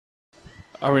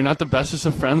Are we not the bestest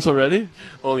of friends already?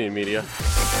 Only in media.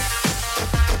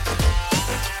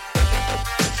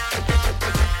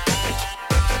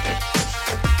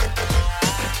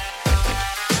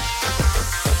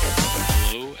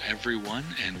 Hello, everyone,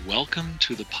 and welcome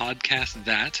to the podcast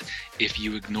that, if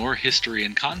you ignore history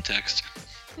and context,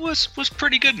 was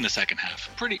pretty good in the second half.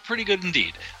 Pretty good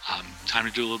indeed. Time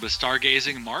to do a little bit of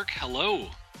stargazing. Mark, hello.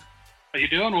 How you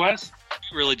doing, Wes?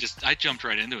 I jumped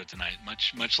right into it tonight.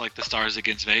 Much like the Stars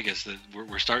against Vegas, that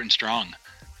we're starting strong.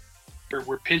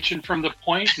 We're pinching from the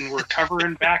point and we're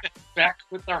covering back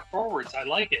with our forwards. I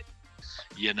like it.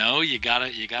 You know, you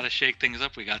gotta shake things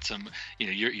up. We got some. You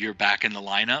know, you're back in the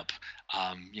lineup.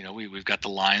 We've got the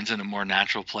lines in a more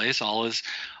natural place. All is.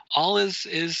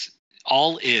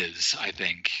 I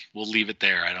think we'll leave it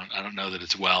there. I don't know that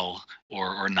it's well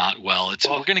or not well.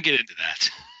 We're gonna get into that.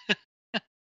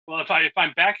 Well, if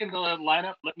I'm back in the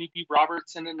lineup, let me be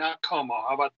Robertson and not Como.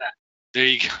 How about that? There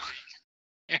you go.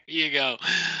 There you go.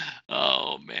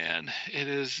 Oh man, it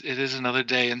is another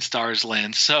day in Stars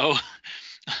land. So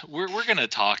we're gonna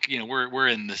talk. You know, we're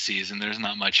in the season. There's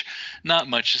not much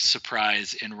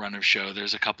surprise in run of show.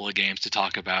 There's a couple of games to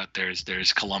talk about.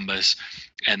 There's Columbus,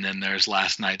 and then there's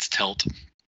last night's tilt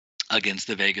against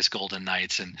the Vegas Golden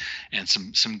Knights, and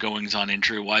some goings on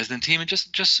injury wise in the team, and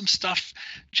just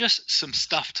some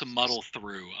stuff to muddle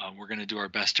through. We're going to do our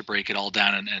best to break it all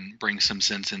down and bring some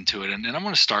sense into it. And I'm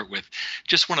going to start with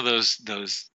just one of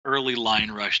those early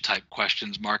line rush type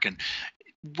questions, Mark. And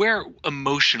where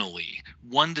emotionally,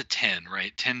 1 to 10,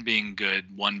 right? 10 being good,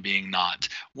 1 being not.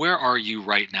 Where are you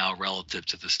right now relative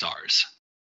to the Stars?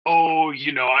 Oh,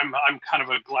 I'm kind of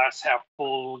a glass half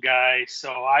full guy,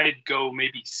 so I'd go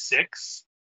maybe 6.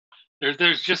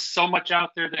 There's just so much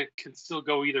out there that can still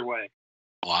go either way.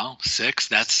 Wow, 6.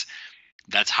 That's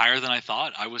higher than I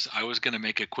thought. I was going to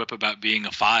make a quip about being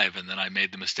a 5, and then I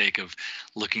made the mistake of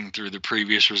looking through the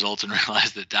previous results and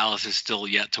realized that Dallas is still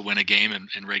yet to win a game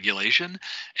in regulation.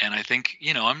 And I think,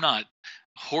 I'm not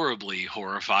horribly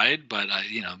horrified, but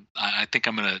I think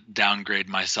I'm going to downgrade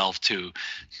myself to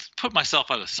put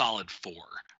myself at a solid 4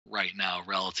 right now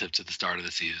relative to the start of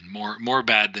the season. More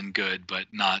bad than good, but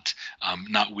not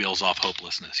wheels off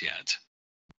hopelessness yet.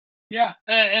 Yeah,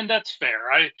 and that's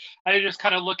fair. I just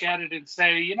kind of look at it and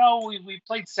say, we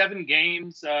played 7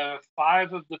 games.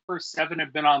 5 of the first 7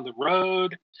 have been on the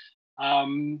road.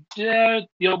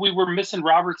 We were missing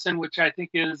Robertson, which I think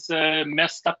is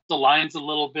messed up the lines a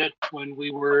little bit when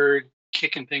we were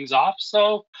kicking things off.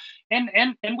 So,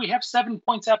 and we have 7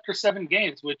 points after 7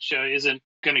 games, which isn't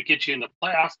going to get you in the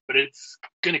playoffs, but it's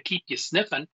going to keep you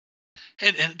sniffing.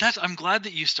 And I'm glad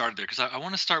that you started there, because I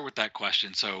want to start with that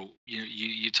question. So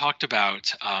you talked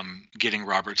about getting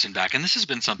Robertson back, and this has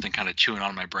been something kind of chewing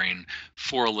on my brain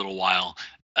for a little while.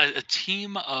 A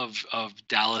team of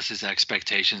Dallas's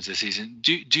expectations this season.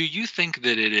 Do you think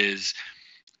that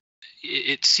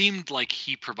it seemed like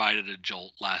he provided a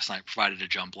jump last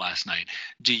night.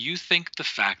 Do you think the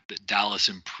fact that Dallas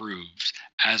improved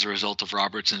as a result of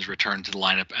Robertson's return to the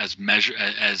lineup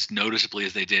as noticeably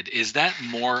as they did, is that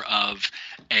more of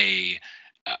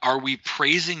are we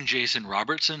praising Jason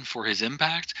Robertson for his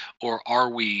impact, or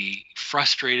are we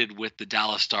frustrated with the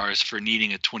Dallas Stars for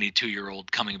needing a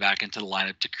 22-year-old coming back into the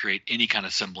lineup to create any kind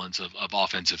of semblance of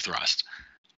offensive thrust?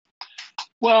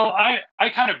 Well, I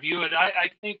kind of view it. I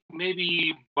think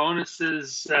maybe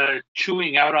Bonus's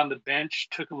chewing out on the bench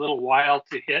took a little while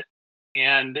to hit,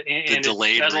 and the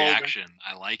delayed reaction.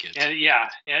 I like it.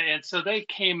 And so they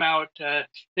came out. They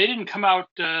didn't come out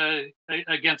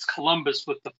against Columbus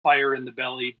with the fire in the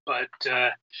belly, but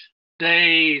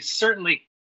they certainly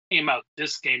came out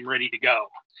this game ready to go.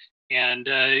 And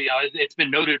it's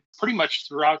been noted pretty much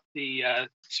throughout the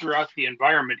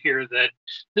environment here that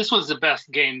this was the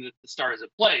best game that the Stars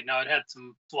have played. Now, it had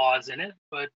some flaws in it,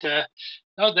 but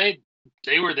no, they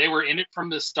were in it from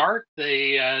the start.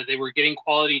 They were getting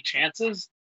quality chances,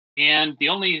 and the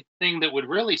only thing that would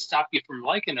really stop you from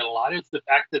liking it a lot is the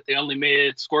fact that they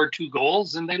only scored 2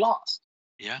 goals and they lost.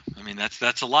 Yeah, I mean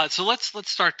that's a lot. So let's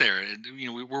start there.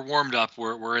 We're warmed up.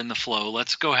 We're in the flow.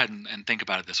 Let's go ahead and think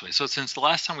about it this way. So since the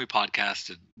last time we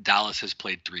podcasted, Dallas has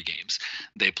played 3 games.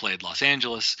 They played Los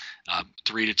Angeles,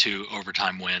 3-2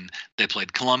 overtime win. They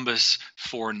played Columbus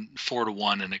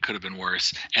 4-1, and it could have been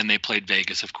worse. And they played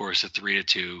Vegas, of course, a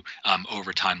 3-2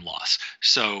 overtime loss.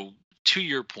 So to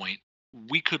your point,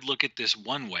 we could look at this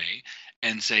one way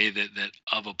and say that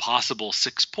of a possible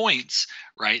 6 points,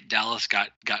 right, Dallas got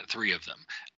 3 of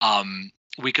them.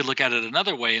 We could look at it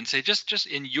another way and say, just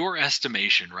in your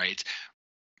estimation, right,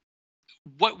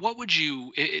 what would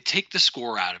you take the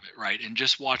score out of it, right, and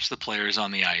just watch the players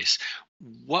on the ice?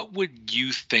 What would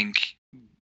you think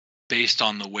based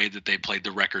on the way that they played,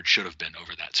 the record should have been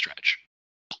over that stretch?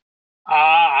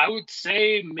 I would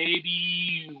say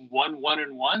maybe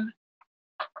 1-1-1.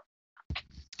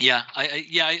 Yeah,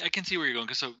 I can see where you're going.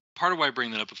 Because so part of why I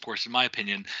bring that up, of course, in my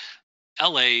opinion,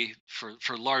 LA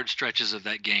for large stretches of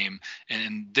that game,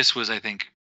 and this was, I think,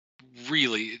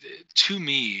 really, to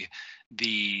me,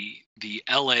 the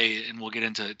LA, and we'll get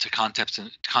into context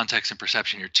and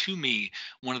perception here. To me,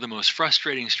 one of the most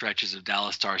frustrating stretches of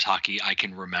Dallas Stars hockey I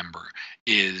can remember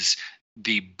is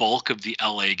the bulk of the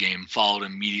LA game followed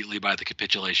immediately by the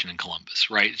capitulation in Columbus,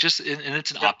 right? Just and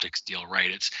it's an optics deal, right?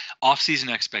 It's off-season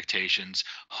expectations,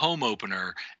 home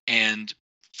opener, and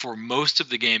for most of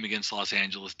the game against Los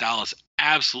Angeles, Dallas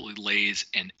absolutely lays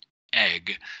an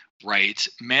egg, right?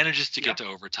 Manages to get to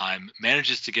overtime,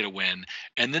 manages to get a win,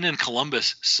 and then in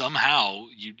Columbus, somehow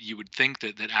you would think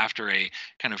that after a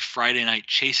kind of Friday night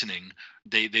chastening,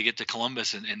 they get to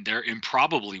Columbus and they're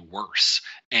improbably worse.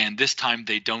 And this time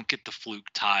they don't get the fluke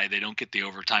tie, they don't get the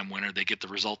overtime winner, they get the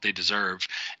result they deserve.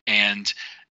 And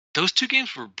those two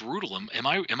games were brutal. Am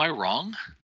I wrong?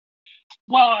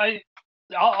 Well,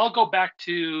 I'll go back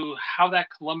to how that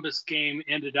Columbus game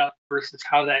ended up versus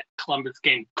how that Columbus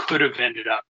game could have ended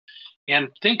up. And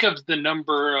think of the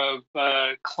number of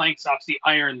clanks off the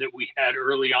iron that we had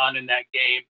early on in that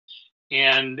game.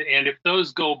 And if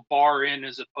those go bar in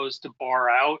as opposed to bar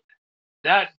out,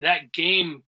 that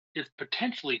game is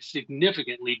potentially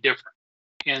significantly different.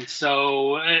 And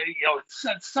so,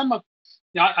 some of,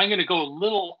 I'm going to go a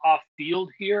little off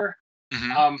field here.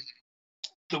 Mm-hmm.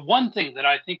 The one thing that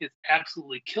I think has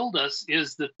absolutely killed us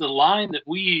is that the line that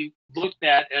we looked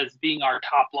at as being our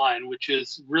top line, which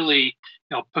is really,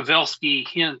 Pavelski,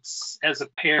 Hintz as a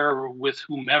pair with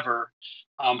whomever,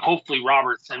 hopefully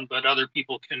Robertson, but other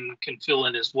people can fill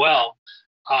in as well.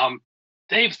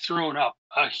 They've thrown up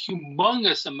a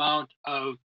humongous amount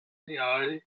of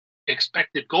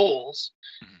expected goals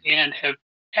and have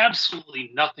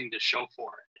absolutely nothing to show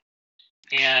for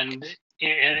it. And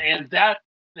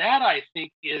that I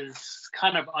think is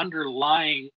kind of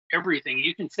underlying everything.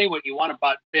 You can say what you want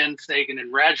about Benn, Seguin,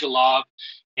 and Radulov,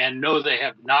 and know they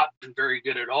have not been very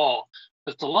good at all.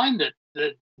 But the line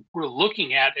that we're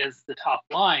looking at as the top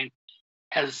line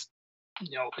has,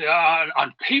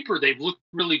 on paper they've looked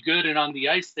really good, and on the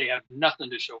ice they have nothing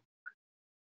to show.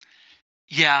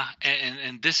 Yeah,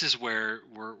 and this is where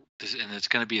and it's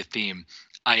going to be a theme.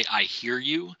 I hear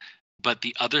you. But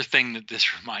the other thing that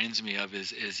this reminds me of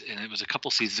is, and it was a couple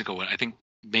seasons ago, I think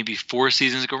maybe 4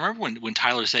 seasons ago. Remember when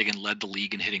Tyler Seguin led the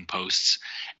league in hitting posts?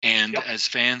 And as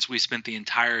fans, we spent the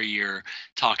entire year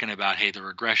talking about, hey, the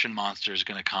regression monster is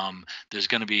going to come. There's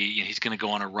going to be, he's going to go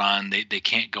on a run. They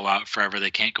can't go out forever. They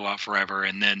can't go out forever.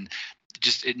 And then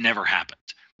just it never happened,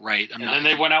 right? Then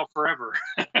they went out forever.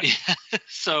 Yeah,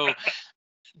 so.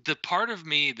 There's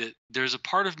a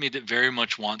part of me that very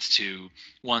much wants to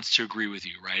agree with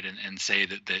you, right, and say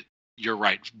that you're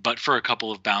right. But for a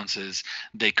couple of bounces,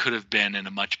 they could have been in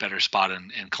a much better spot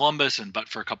in Columbus, and but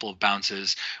for a couple of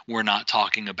bounces, we're not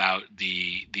talking about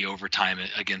the overtime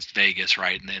against Vegas,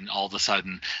 right? And then all of a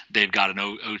sudden, they've got an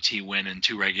OT win and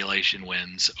 2 regulation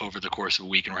wins over the course of a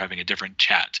week, and we're having a different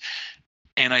chat.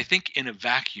 And I think in a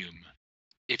vacuum,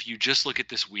 if you just look at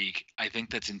this week, I think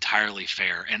that's entirely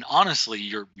fair. And honestly,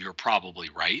 you're probably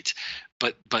right.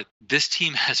 But this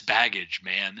team has baggage,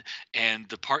 man. And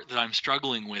the part that I'm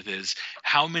struggling with is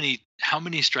how many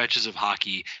stretches of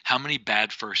hockey, how many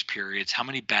bad first periods, how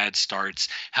many bad starts,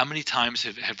 how many times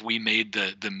have we made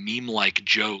the meme-like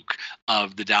joke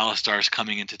of the Dallas Stars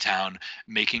coming into town,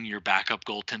 making your backup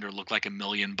goaltender look like $1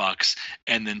 million,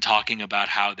 and then talking about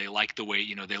how they like the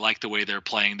way they're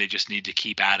playing, they just need to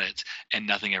keep at it, and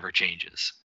nothing ever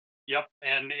changes. Yep,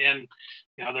 and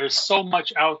there's so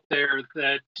much out there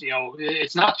that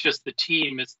it's not just the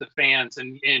team, it's the fans,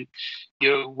 and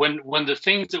when the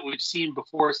things that we've seen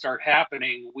before start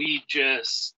happening, we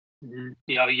just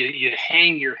you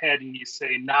hang your head and you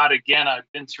say, not again, I've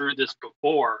been through this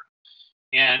before.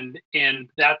 And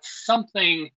that's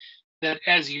something that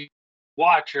as you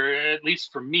watch, or at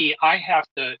least for me, I have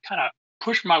to kind of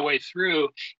push my way through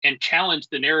and challenge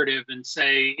the narrative and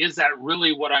say, is that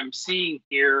really what I'm seeing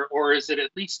here? Or is it at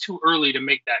least too early to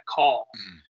make that call?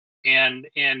 Mm.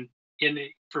 And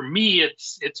for me,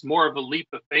 it's more of a leap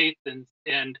of faith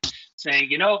and saying,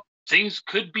 things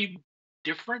could be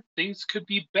different, things could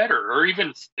be better, or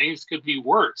even things could be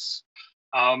worse.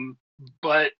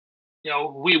 But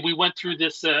we went through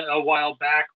this a while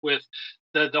back with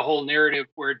the whole narrative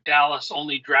where Dallas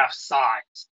only drafts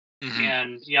size. Mm-hmm.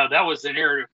 And, that was a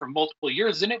narrative for multiple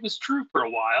years, and it was true for a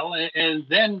while. And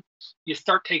then you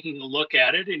start taking a look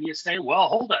at it and you say, well,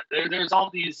 hold on. There's all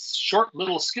these short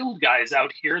little skilled guys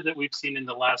out here that we've seen in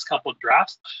the last couple of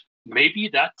drafts. Maybe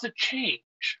that's a change.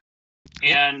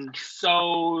 And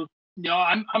so,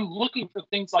 I'm looking for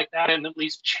things like that and at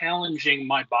least challenging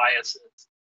my biases.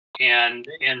 And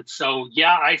so,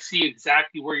 yeah, I see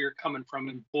exactly where you're coming from.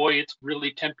 And boy, it's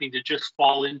really tempting to just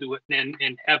fall into it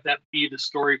and have that be the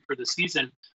story for the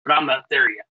season. But I'm not there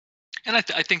yet. And I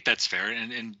think that's fair.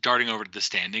 And darting over to the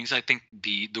standings, I think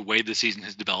the way the season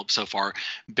has developed so far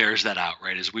bears that out,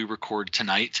 right? As we record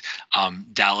tonight,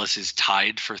 Dallas is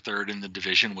tied for third in the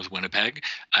division with Winnipeg,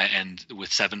 and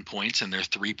with 7 points, and they're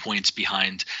 3 points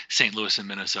behind St. Louis and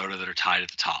Minnesota that are tied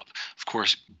at the top. Of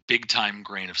course, big time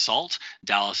grain of salt.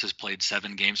 Dallas has played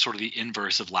 7 games, sort of the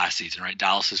inverse of last season, right?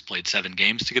 Dallas has played 7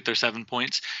 games to get their 7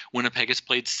 points. Winnipeg has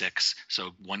played 6,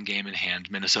 so 1 game in hand.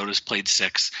 Minnesota's played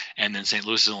 6, and then St.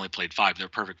 Louis has only played 5. They're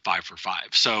perfect 5 for 5.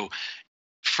 So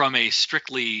from a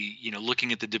strictly,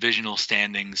 looking at the divisional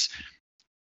standings,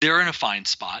 they're in a fine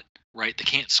spot, right? They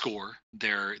can't score.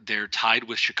 They're tied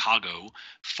with Chicago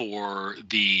for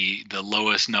the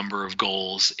lowest number of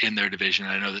goals in their division.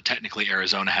 I know that technically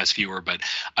Arizona has fewer, but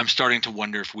I'm starting to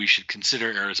wonder if we should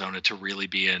consider Arizona to really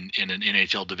be in an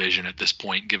NHL division at this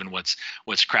point, given what's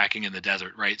cracking in the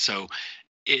desert, right? So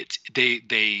they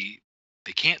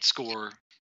can't score.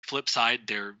 Flip side,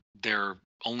 they're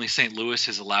only St. Louis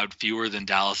has allowed fewer than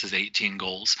Dallas's 18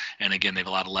 goals, and again they've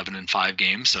allowed 11 in 5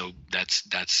 games, so that's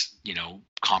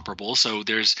comparable. So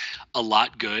there's a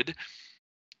lot good.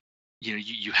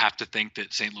 You have to think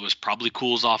that St. Louis probably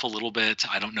cools off a little bit.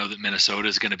 I don't know that Minnesota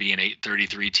is going to be an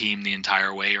 833 team the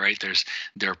entire way, right?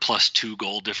 They're +2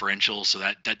 goal differential, so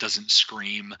that doesn't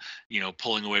scream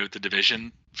pulling away with the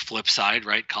division. Flip side,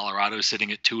 right? Colorado's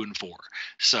sitting at 2 and 4,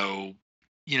 so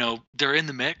they're in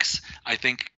the mix. I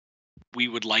think we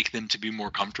would like them to be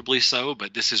more comfortably so,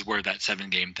 but this is where that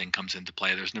 7-game thing comes into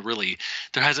play.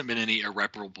 There hasn't been any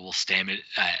irreparable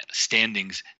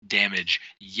standings damage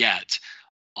yet.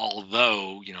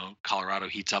 Although, Colorado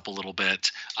heats up a little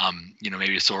bit,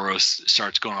 maybe Soros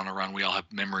starts going on a run. We all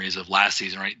have memories of last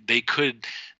season, right? They could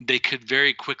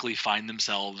very quickly find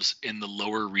themselves in the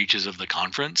lower reaches of the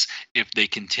conference if they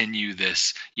continue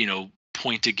this,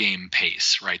 point a game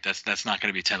pace, right? That's not going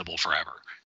to be tenable forever.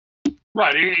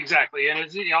 Right, exactly. And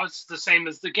it's the same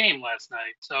as the game last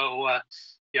night. So,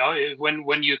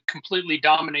 when you completely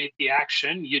dominate the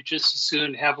action, you just as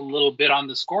soon have a little bit on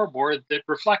the scoreboard that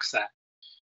reflects that.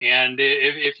 And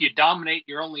if you dominate,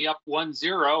 you're only up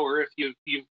 1-0, or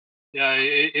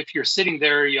if you're sitting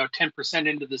there, 10%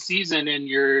 into the season and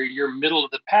you're middle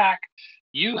of the pack,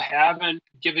 you haven't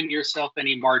given yourself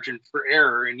any margin for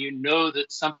error, and that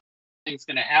something's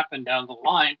going to happen down the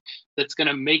line that's going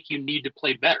to make you need to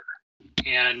play better.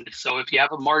 And so if you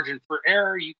have a margin for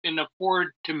error, you can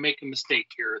afford to make a mistake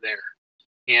here or there.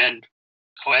 And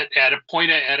at a point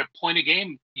a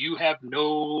game, you have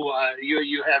no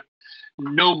you have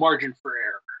no margin for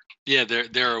error. Yeah,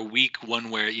 they're a week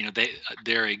one where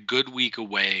they're a good week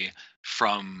away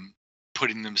from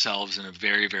putting themselves in a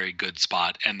very, very good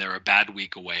spot, and they're a bad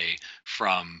week away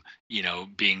from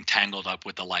being tangled up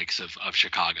with the likes of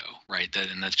Chicago, right?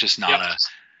 And that's just not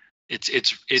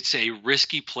it's a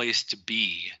risky place to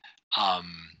be.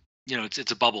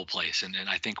 It's a bubble place, and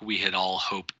I think we had all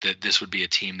hoped that this would be a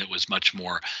team that was much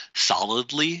more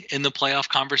solidly in the playoff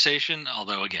conversation.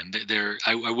 Although, again,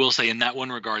 I will say in that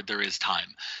one regard there is time.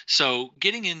 So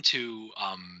getting into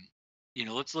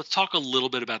let's talk a little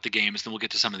bit about the games, then we'll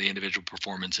get to some of the individual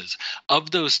performances.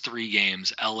 Of those 3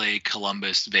 games, LA,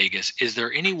 Columbus, Vegas, is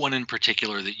there any one in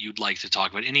particular that you'd like to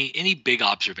talk about? Any big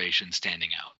observations standing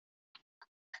out?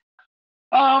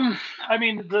 I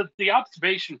mean, the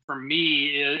observation for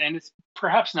me, and it's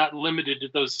perhaps not limited to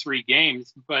those 3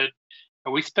 games, but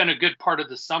we spent a good part of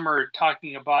the summer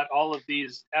talking about all of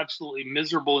these absolutely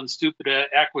miserable and stupid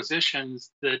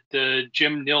acquisitions that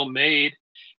Jim Nill made.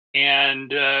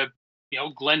 And,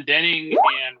 Glendening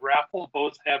and Raffle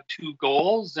both have 2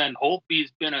 goals, and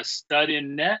Holtby's been a stud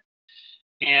in net.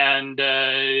 And,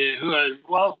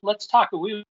 let's talk.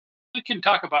 We can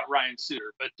talk about Ryan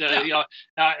Suter, but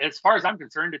as far as I'm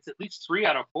concerned, it's at least 3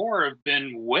 out of 4 have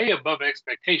been way above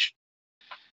expectation.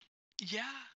 Yeah,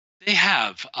 they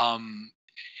have.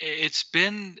 It's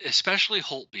been especially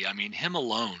Holtby. I mean, him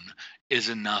alone is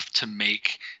enough to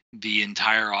make the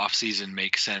entire offseason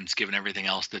make sense given everything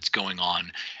else that's going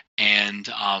on. And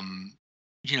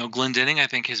Glendening, I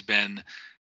think, has been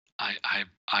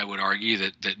I would argue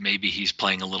that maybe he's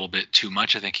playing a little bit too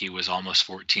much. I think he was almost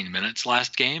 14 minutes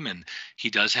last game, and he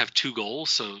does have 2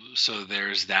 goals. So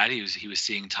there's that. He was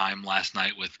seeing time last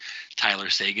night with Tyler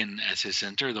Sagan as his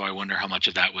center. Though I wonder how much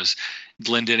of that was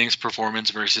Glendinnings's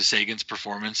performance versus Sagan's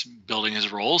performance building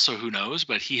his role. So who knows?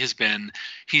 But he's done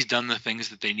the things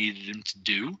that they needed him to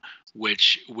do,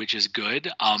 which is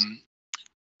good.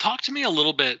 Talk to me a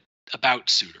little bit about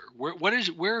Suter.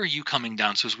 Where are you coming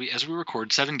down? So as we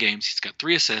record 7 games, he's got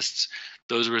 3 assists.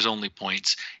 Those are his only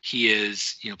points. He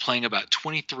is, playing about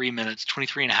 23 and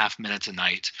a half minutes a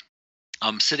night.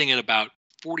 Sitting at about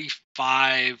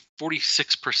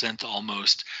 46%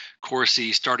 almost.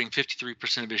 Corsi starting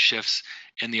 53% of his shifts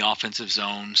in the offensive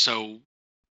zone. So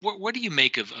what do you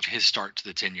make of his start to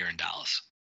the tenure in Dallas?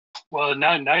 Well,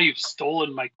 now you've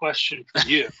stolen my question for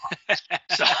you.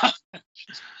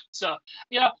 so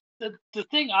yeah, the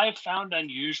thing I've found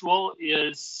unusual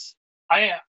is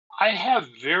I have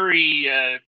very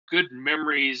good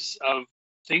memories of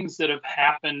things that have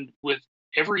happened with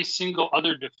every single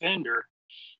other defender,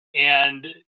 and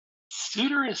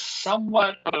Suter is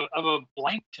somewhat of a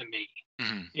blank to me.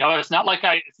 Mm-hmm. It's not like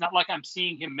I'm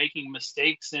seeing him making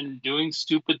mistakes and doing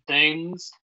stupid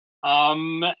things.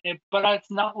 But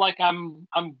it's not like I'm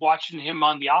watching him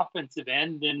on the offensive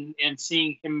end and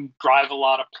seeing him drive a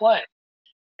lot of play.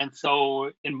 And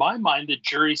so, in my mind, the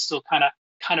jury's still kind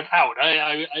of out.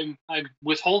 I'm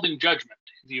withholding judgment,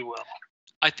 if you will.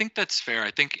 I think that's fair. I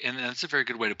think, and that's a very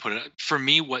good way to put it. For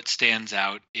me, what stands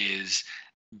out is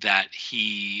that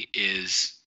he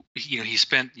is, he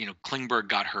spent, Klingberg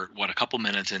got hurt, a couple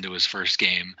minutes into his first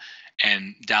game.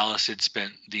 And Dallas had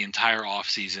spent the entire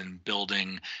offseason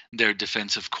building their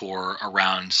defensive core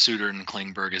around Suter and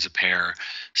Klingberg as a pair.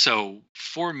 So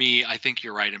for me, I think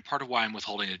you're right. And part of why I'm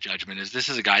withholding a judgment is this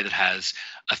is a guy that has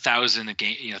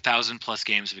 1,000 plus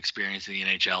games of experience in the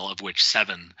NHL, of which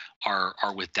 7 are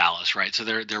with Dallas, right? So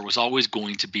there was always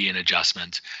going to be an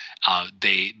adjustment.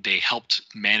 They helped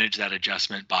manage that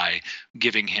adjustment by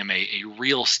giving him a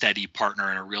real steady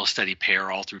partner and a real steady pair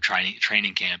all through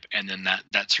training camp. And then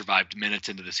that survived minutes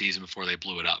into the season before they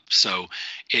blew it up. So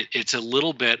it's a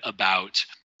little bit about,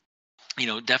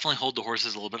 definitely hold the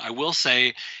horses a little bit. I will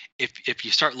say, if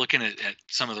you start looking at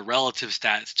some of the relative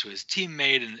stats to his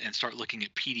teammate and start looking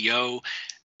at PDO,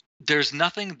 there's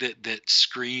nothing that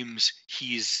screams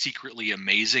he's secretly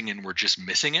amazing and we're just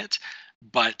missing it.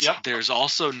 But There's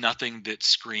also nothing that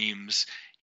screams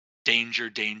danger.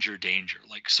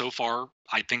 Like, so far,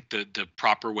 I think the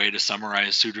proper way to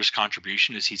summarize Suter's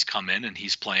contribution is he's come in and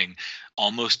he's playing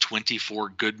almost 24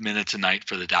 good minutes a night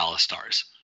for the Dallas Stars.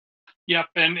 Yep,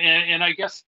 and I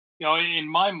guess, in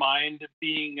my mind,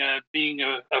 being a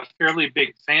fairly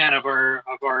big fan of our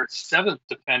 7th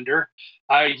defender,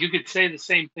 you could say the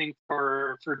same thing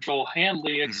for Joel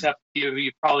Hanley, except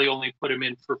you probably only put him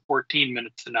in for 14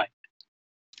 minutes a night.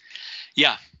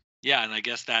 Yeah, and I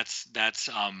guess that's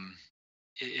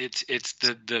it's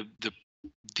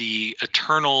the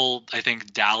eternal, I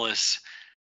think, Dallas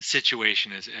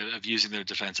situation of using their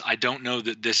defense. I don't know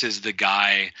that this is the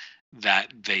guy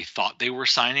that they thought they were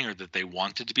signing or that they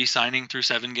wanted to be signing through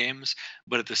 7 games,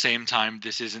 but at the same time,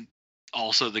 this isn't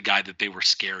also the guy that they were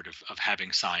scared of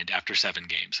having signed after 7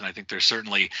 games. And I think there's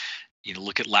certainly,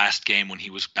 look at last game when he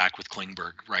was back with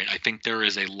Klingberg, right? I think there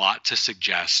is a lot to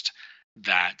suggest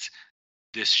that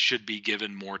this should be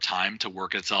given more time to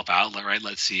work itself out, right?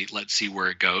 Let's see where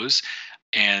it goes.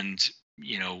 And,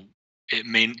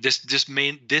 this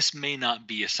may not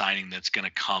be a signing that's going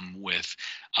to come with,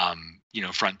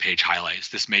 front page highlights.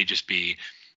 This may just be,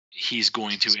 he's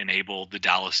going to enable the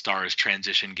Dallas Stars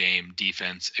transition game,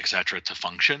 defense, etc. to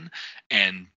function.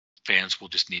 And fans will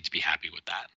just need to be happy with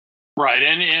that. Right.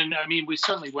 And I mean, we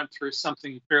certainly went through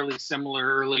something fairly similar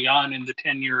early on in the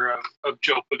tenure of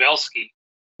Joe Pavelski,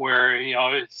 where,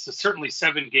 it's certainly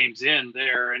 7 games in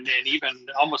there and even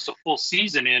almost a full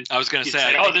season in. I was going to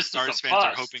say, this Stars fans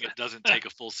are hoping it doesn't take a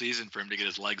full season for him to get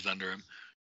his legs under him.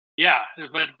 Yeah,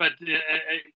 but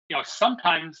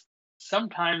sometimes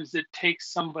it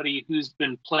takes somebody who's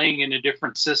been playing in a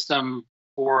different system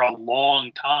for a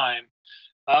long time,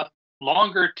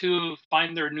 longer to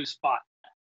find their new spot.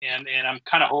 And I'm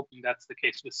kind of hoping that's the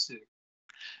case with Sue.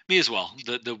 Me as well.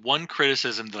 The one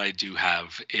criticism that I do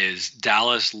have is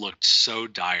Dallas looked so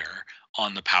dire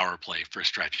on the power play for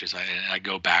stretches. I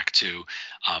go back to,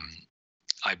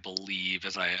 I believe,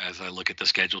 as I look at the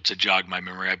schedule to jog my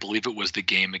memory, I believe it was the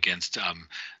game against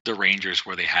the Rangers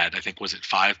where they had, I think, was it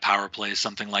 5 power plays,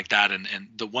 something like that. And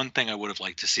the one thing I would have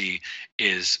liked to see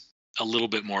is a little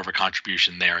bit more of a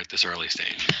contribution there at this early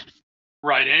stage.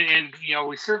 Right, and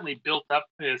we certainly built up.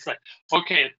 It's like,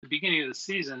 okay, at the beginning of the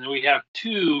season, we have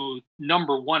two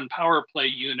number one power play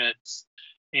units,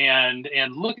 and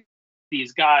look at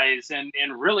these guys, and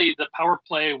really the power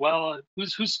play. Well,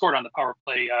 who's scored on the power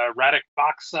play? Radek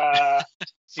Faksa,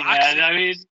 and I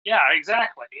mean, yeah,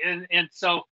 exactly, and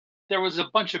so there was a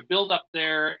bunch of build up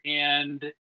there, and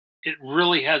it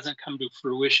really hasn't come to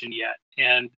fruition yet.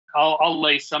 And I'll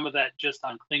lay some of that just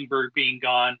on Klingberg being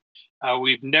gone.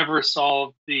 We've never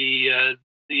solved the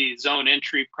zone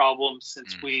entry problem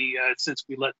since we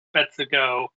let Betza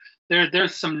go.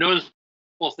 There's some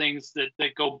noticeable things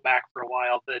that go back for a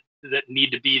while that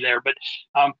need to be there. But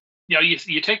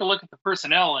you take a look at the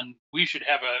personnel, and we should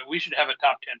have a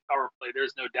top 10 power play.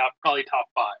 There's no doubt, probably top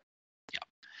 5.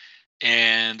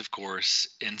 And of course,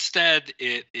 instead,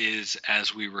 it is,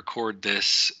 as we record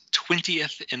this,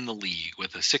 20th in the league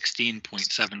with a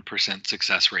 16.7%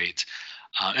 success rate.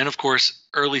 And of course,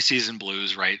 early season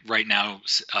blues, right? Right now,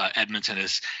 Edmonton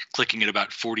is clicking at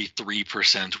about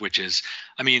 43%, which is,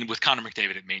 I mean, with Connor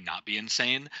McDavid, it may not be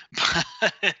insane,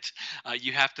 but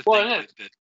you have to think that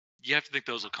you have to think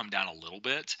those will come down a little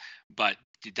bit. But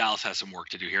Dallas has some work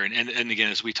to do here. And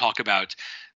again, as we talk about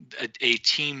a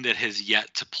team that has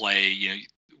yet to play,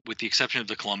 with the exception of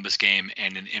the Columbus game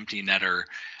and an empty netter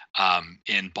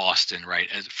in Boston, right?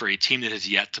 For a team that has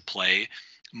yet to play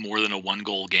more than a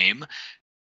 1-goal game,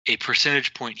 a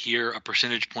percentage point here, a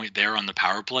percentage point there on the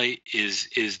power play is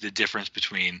the difference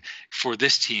between, for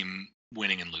this team,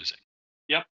 winning and losing.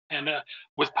 Yep. And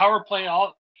with power play,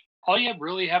 all you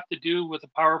really have to do with a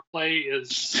power play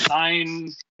is sign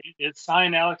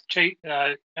Alex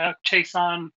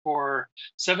Chiasson for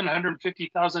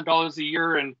 $750,000 a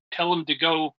year and tell him to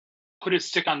go put his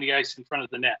stick on the ice in front of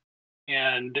the net,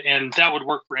 and that would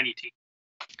work for any team.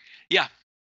 Yeah,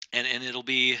 and it'll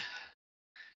be.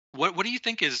 What do you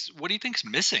think is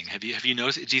missing? Have you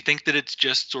noticed? Do you think that it's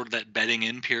just sort of that bedding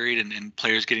in period and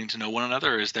players getting to know one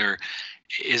another, or is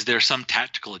there some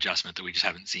tactical adjustment that we just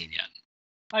haven't seen yet?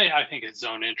 I think it's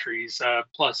zone entries.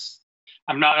 Plus,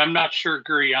 I'm not sure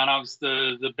Guryanov's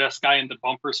the best guy in the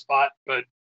bumper spot, but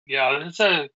yeah,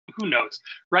 who knows.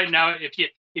 Right now, if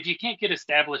you can't get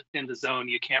established in the zone,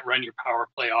 you can't run your power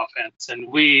play offense, and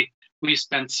we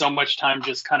spend so much time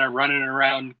just kind of running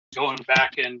around, going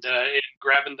back and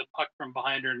grabbing the puck from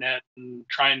behind our net and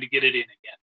trying to get it in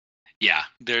again. Yeah,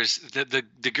 there's the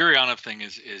Guryanov thing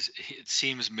is it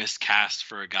seems miscast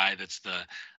for a guy that's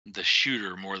the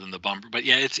shooter more than the bumper. But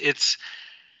yeah, it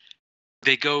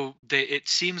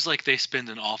seems like they spend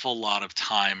an awful lot of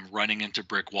time running into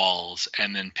brick walls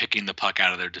and then picking the puck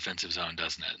out of their defensive zone,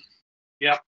 doesn't it?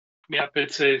 Yep,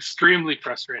 it's extremely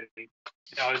frustrating.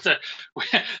 It's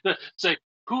like,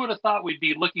 who would have thought we'd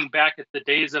be looking back at the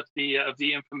days of the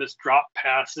infamous drop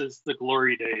passes, the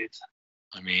glory days?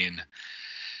 I mean,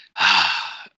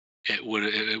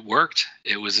 it worked.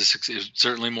 It was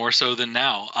certainly more so than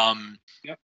now.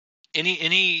 Yep.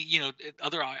 Any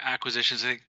other acquisitions?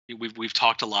 I think we've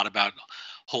talked a lot about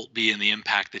Holtby and the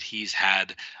impact that he's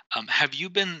had. Have you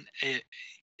been?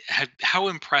 How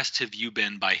impressed have you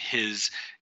been by his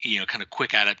kind of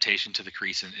quick adaptation to the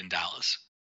crease in Dallas?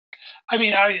 I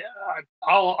mean,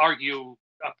 I'll argue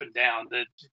up and down that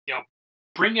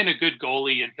bring in a good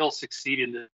goalie and he'll succeed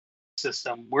in the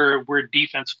system. We're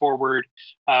defense forward.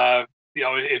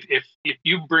 If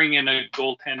you bring in a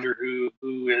goaltender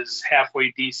who is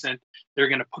halfway decent, they're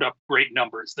going to put up great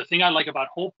numbers. The thing I like about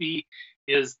Holtby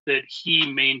is that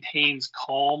he maintains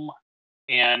calm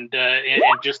and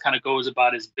just kind of goes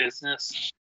about his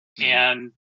business.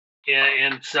 And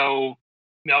so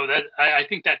that I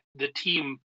think that the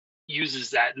team uses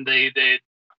that, and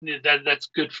that's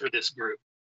good for this group.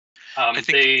 I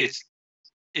think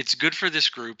it's good for this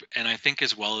group, and I think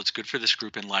as well it's good for this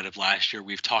group in light of last year.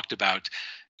 We've talked about,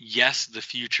 yes, the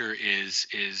future is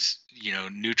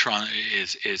neutron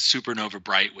is supernova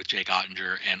bright with Jake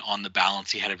Ottinger, and on the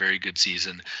balance he had a very good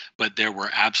season, but there were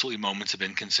absolutely moments of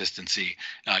inconsistency.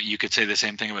 You could say the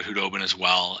same thing about Khudobin as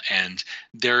well, and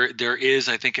there is,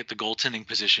 I think, at the goaltending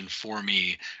position for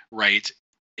me, right,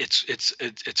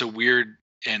 it's a weird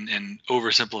and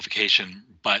oversimplification,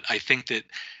 but I think that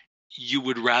you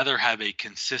would rather have a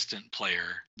consistent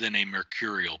player than a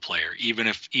mercurial player, even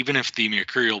if the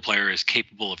mercurial player is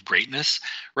capable of greatness,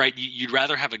 right? You'd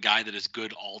rather have a guy that is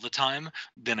good all the time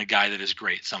than a guy that is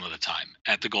great some of the time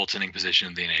at the goaltending position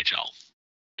in the NHL.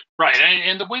 Right,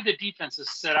 and the way the defense is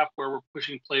set up, where we're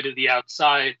pushing play to the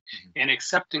outside and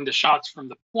accepting the shots from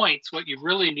the points, what you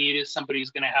really need is somebody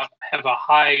who's going to have a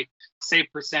high save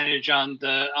percentage on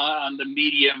the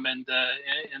medium and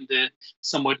the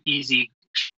somewhat easy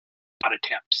shot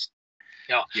attempts.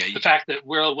 Yeah, the fact that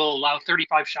we'll allow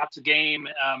 35 shots a game,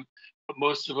 but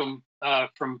most of them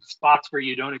from spots where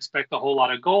you don't expect a whole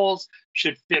lot of goals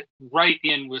should fit right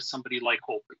in with somebody like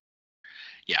Holtby.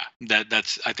 Yeah,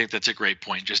 I think that's a great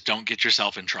point. Just don't get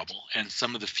yourself in trouble. And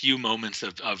some of the few moments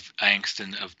of angst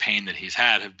and of pain that he's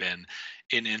had have been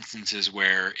in instances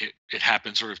where it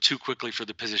happened sort of too quickly for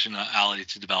the positionality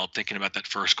to develop, thinking about that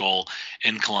first goal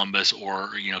in Columbus, or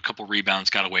a couple rebounds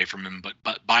got away from him.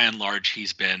 But by and large,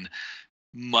 he's been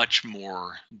much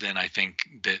more than I think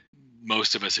that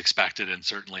most of us expected, and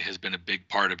certainly has been a big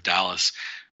part of Dallas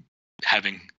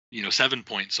having 7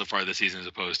 points so far this season as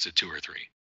opposed to 2 or 3.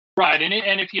 Right,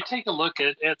 and if you take a look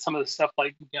at some of the stuff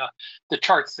like the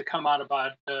charts that come out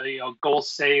about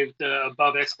goals saved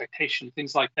above expectation,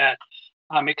 things like that,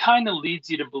 it kind of leads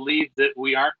you to believe that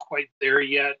we aren't quite there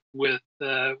yet with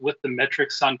the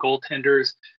metrics on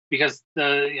goaltenders, because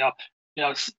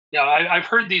I've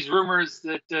heard these rumors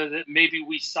that that maybe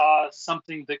we saw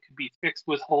something that could be fixed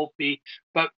with Holtby,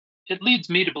 but it leads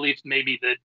me to believe maybe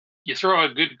that you throw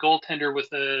a good goaltender with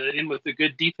a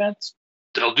good defense,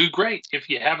 they'll do great. If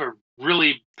you have a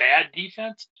really bad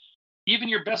defense, even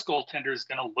your best goaltender is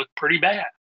going to look pretty bad.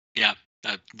 Yeah,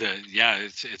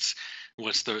 it's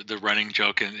what's the running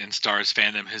joke in Stars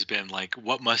fandom has been like,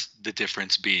 what must the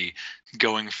difference be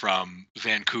going from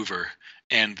Vancouver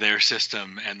and their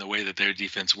system and the way that their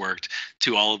defense worked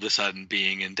to all of a sudden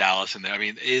being in Dallas? And I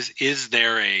mean, is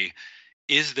there a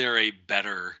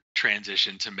better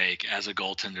transition to make as a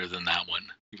goaltender than that one?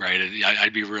 Right,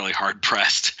 I'd be really hard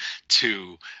pressed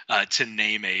to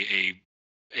name a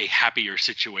happier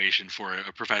situation for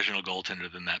a professional goaltender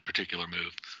than that particular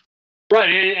move.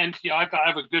 Right, and I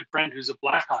have a good friend who's a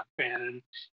Blackhawk fan,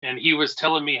 and he was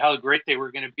telling me how great they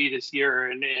were going to be this year,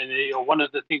 and one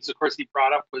of the things, of course, he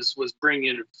brought up was bringing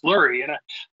in Fleury, and I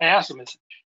asked him, I said,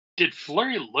 did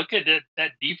Fleury look at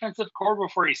that defensive core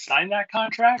before he signed that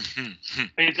contract? I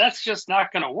mean, that's just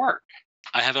not going to work.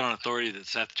 I have it on authority that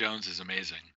Seth Jones is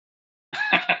amazing.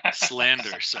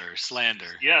 Slander, sir,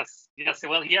 slander. Yes.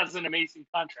 Well, he has an amazing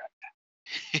contract.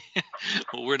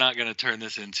 Well, we're not going to turn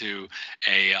this into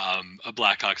a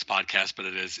Blackhawks podcast, but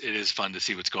it is fun to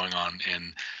see what's going on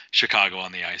in Chicago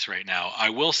on the ice right now.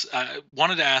 I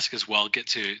wanted to ask as well, get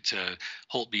to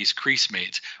Holtby's crease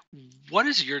mates. What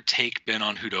has your take been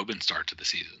on Khudobin's start to the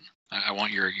season? I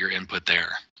want your input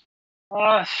there.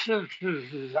 I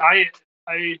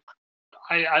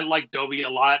like Dobie a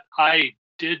lot. I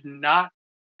did not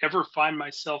ever find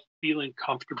myself feeling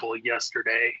comfortable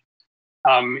yesterday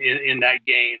in that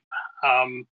game.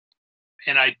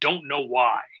 And I don't know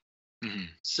why. Mm-hmm.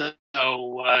 So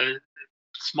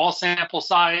small sample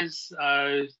size.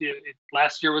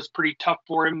 Last year was pretty tough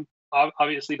for him.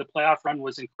 Obviously, the playoff run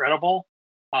was incredible.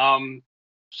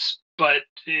 But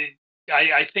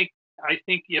I think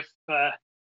if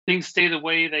things stay the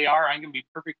way they are, I'm going to be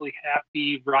perfectly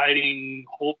happy riding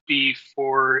Holtby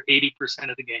for 80%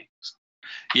 of the games.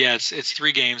 Yeah, it's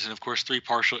 3 games, and of course 3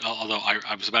 partial. Although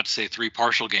I was about to say 3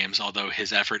 partial games. Although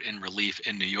his effort in relief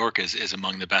in New York is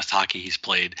among the best hockey he's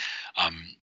played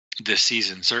this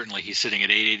season. Certainly, he's sitting at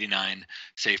 .889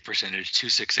 save percentage,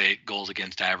 .268 goals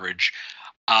against average.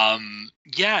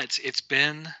 It's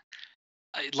been.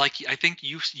 Like, I think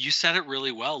you said it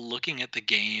really well. Looking at the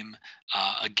game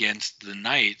against the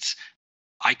Knights,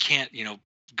 I can't,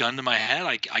 gun to my head,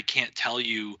 I can't tell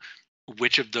you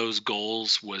which of those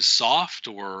goals was soft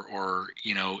or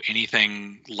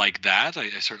anything like that. I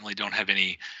certainly don't have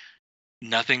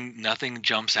nothing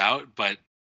jumps out, but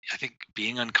I think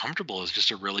being uncomfortable is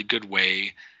just a really good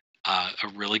way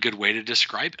to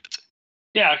describe it.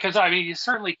 Yeah, because I mean, you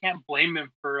certainly can't blame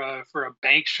him for a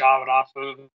bank shot off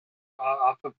of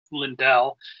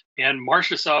Lindell, and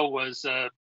Marchessault was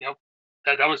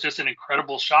that was just an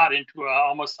incredible shot into an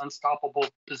almost unstoppable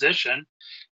position,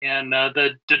 and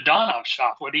the Dadonov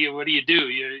shot. What do you do?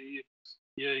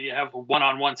 You have a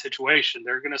one-on-one situation.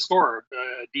 They're going to score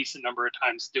a decent number of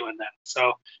times doing that.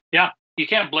 So yeah, you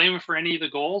can't blame him for any of the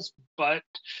goals, but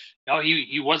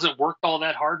he wasn't worked all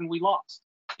that hard, and we lost.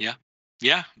 Yeah,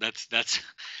 that's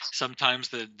sometimes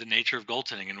the nature of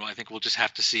goaltending, and I think we'll just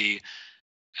have to see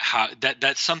how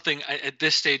that's something at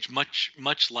this stage, much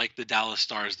like the Dallas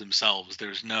Stars themselves.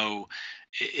 There's no,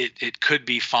 it could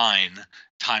be fine.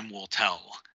 Time will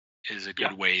tell is a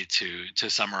good way to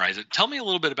summarize it. Tell me a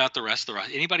little bit about the rest of the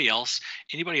rest. Anybody else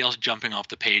jumping off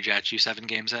the page at you 7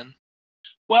 games in?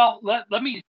 Well, let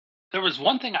me. There was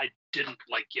one thing I didn't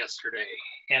like yesterday,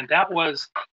 and that was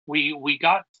we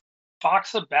got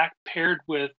Faksa back paired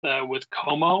with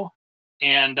Como,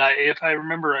 and if I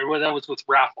remember, that was with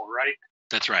Raffle, right?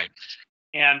 That's right.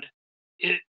 And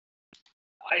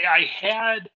I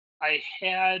had I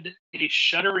had a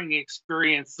shuddering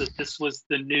experience that this was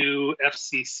the new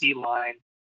FCC line,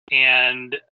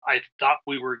 and I thought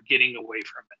we were getting away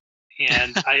from it.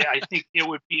 And I think it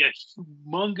would be a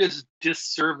humongous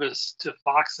disservice to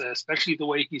Foxa, especially the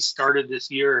way he started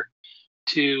this year,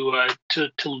 to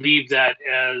leave that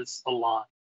as a line.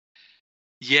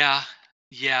 Yeah,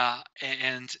 yeah.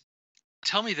 And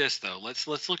tell me this though. Let's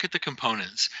look at the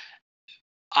components.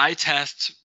 Eye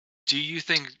test. Do you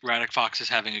think Radek Fox is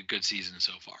having a good season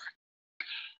so far?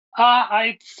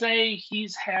 I'd say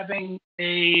he's having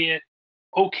a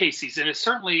okay season. It's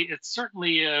certainly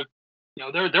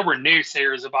there were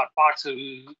naysayers about Fox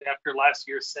who after last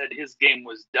year said his game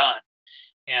was done,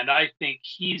 and I think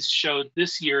he's showed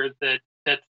this year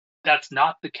that's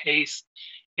not the case.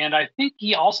 And I think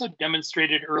he also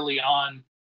demonstrated early on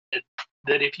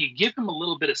that if you give him a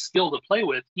little bit of skill to play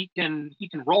with, he can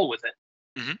roll with it.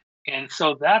 Mm-hmm. And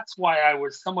so that's why I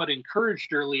was somewhat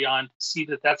encouraged early on to see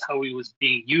that that's how he was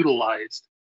being utilized.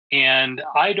 And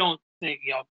I don't think,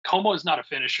 Como is not a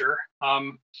finisher.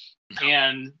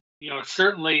 And,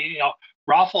 certainly,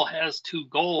 Raffle has 2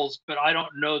 goals, but I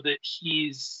don't know that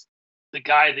he's the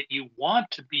guy that you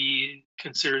want to be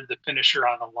considered the finisher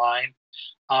on the line.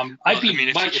 If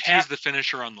he's the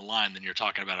finisher on the line, then you're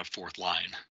talking about a 4th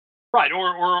line. Right,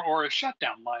 or a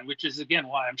shutdown line, which is, again,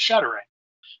 why I'm shuddering.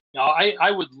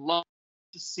 I would love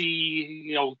to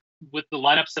see, with the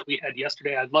lineups that we had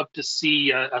yesterday, I'd love to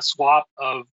see a swap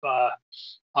of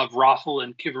Raffle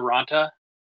and Kiviranta,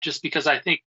 just because I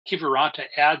think Kiviranta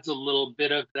adds a little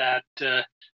bit of that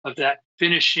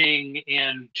finishing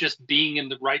and just being in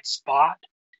the right spot.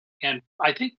 And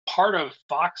I think part of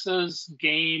Fox's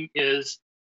game is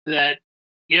that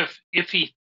if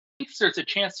he thinks there's a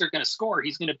chance they're going to score,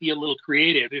 he's going to be a little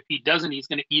creative. If he doesn't, he's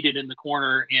going to eat it in the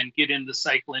corner and get in the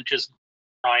cycle and just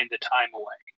grind the time away.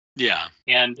 Yeah.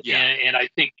 And I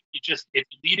think if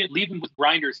you leave him with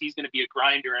grinders, he's going to be a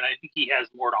grinder, and I think he has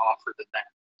more to offer than that.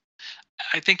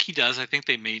 I think he does. I think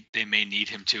they may need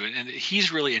him to, and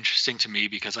he's really interesting to me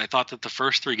because I thought that the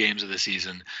first 3 games of the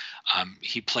season,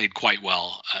 he played quite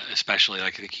well. Especially,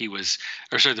 like, I think he was,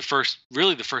 the first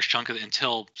chunk of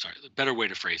the better way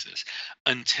to phrase this,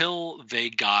 until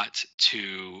they got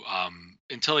to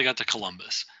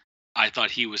Columbus. I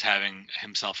thought he was having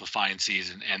himself a fine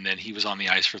season, and then he was on the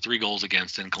ice for 3 goals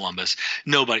against in Columbus.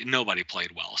 Nobody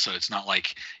played well, so it's not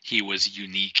like he was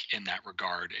unique in that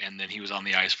regard. And then he was on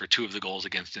the ice for 2 of the goals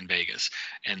against in Vegas,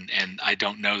 and I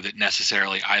don't know that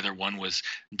necessarily either one was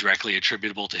directly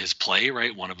attributable to his play.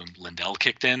 Right, one of them, Lindell,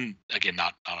 kicked in again,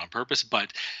 not on purpose,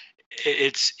 but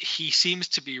he seems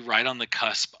to be right on the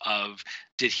cusp of,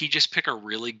 did he just pick a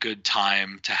really good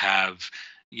time to have,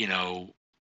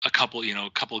 a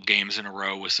couple games in a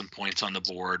row with some points on the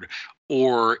board,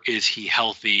 or is he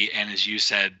healthy and, as you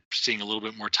said, seeing a little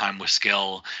bit more time with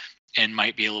skill and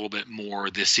might be a little bit more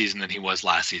this season than he was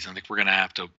last season? I think we're going to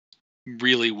have to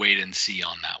really wait and see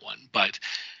on that one. But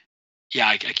yeah,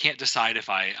 I can't decide if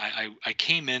I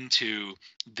came into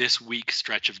this week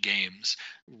stretch of games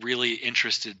really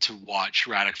interested to watch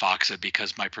Radek Foxa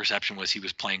because my perception was he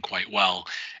was playing quite well.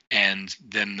 And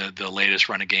then the latest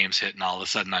run of games hit, and all of a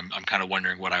sudden I'm kind of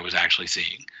wondering what I was actually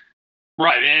seeing.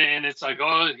 Right, and it's like,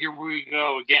 oh, here we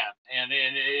go again, and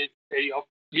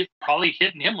it's probably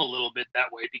hitting him a little bit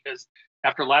that way because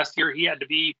after last year he had to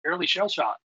be fairly shell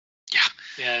shocked.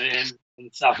 Yeah, and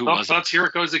so here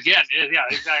it goes again. Yeah,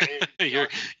 exactly.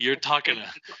 you're talking,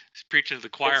 preaching to the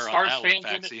choir on that one,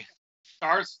 Patsy.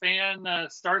 Stars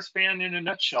fan in a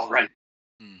nutshell, right?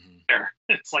 Mm-hmm. There,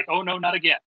 it's like, oh no, not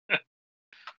again.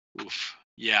 Oof.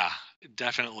 Yeah,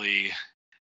 definitely.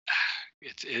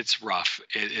 It's rough.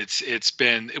 It's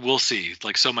been. We'll see.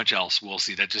 Like so much else, we'll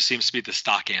see. That just seems to be the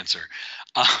stock answer.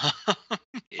 We're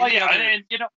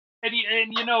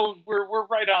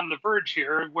right on the verge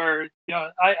here, where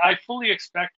I fully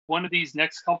expect one of these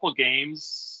next couple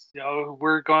games,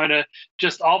 we're going to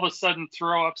just all of a sudden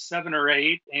throw up 7 or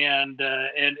 8, and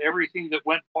everything that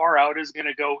went far out is going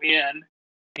to go in,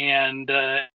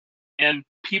 and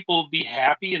people be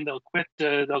happy, and they'll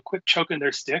quit choking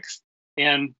their sticks,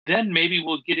 and then maybe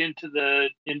we'll get into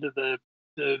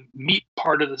the meat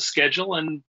part of the schedule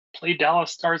and play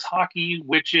Dallas Stars hockey,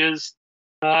 which is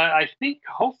I think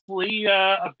hopefully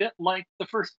a bit like the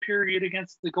first period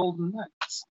against the Golden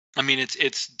Knights. I mean,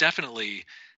 it's definitely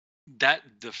that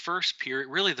the first period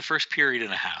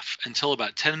and a half, until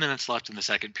about 10 minutes left in the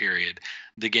second period,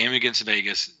 the game against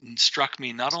Vegas struck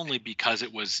me not only because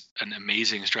it was an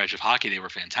amazing stretch of hockey, they were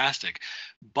fantastic,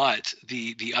 but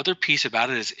the other piece about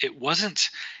it is it wasn't.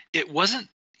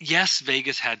 Yes,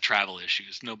 Vegas had travel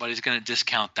issues. Nobody's going to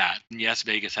discount that. And yes,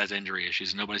 Vegas has injury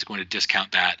issues. Nobody's going to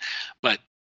discount that. But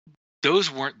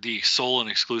those weren't the sole and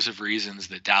exclusive reasons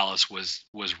that Dallas was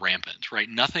rampant, right?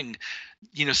 Nothing,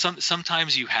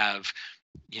 sometimes you have,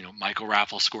 Michael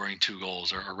Raffle scoring 2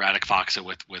 goals, or Radek Faksa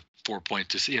with 4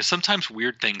 points. Sometimes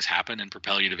weird things happen and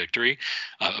propel you to victory.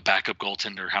 A backup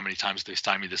goaltender, how many times they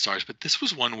stymied the Stars, but this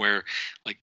was one where,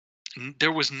 like,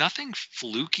 there was nothing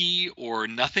fluky or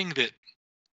nothing that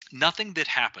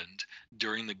happened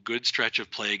during the good stretch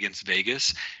of play against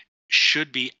Vegas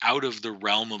should be out of the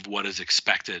realm of what is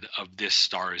expected of this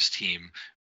Stars team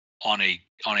on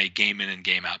a game in and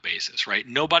game out basis, right?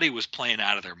 Nobody was playing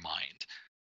out of their mind.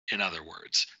 In other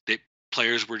words, the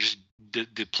players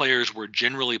were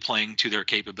generally playing to their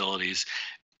capabilities,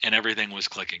 and everything was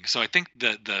clicking. So I think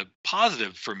the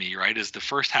positive for me, right, is the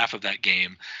first half of that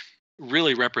game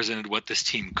really represented what this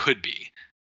team could be.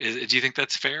 Do you think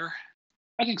that's fair?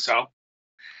 I think so.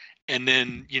 And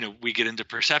then, we get into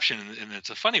perception, and it's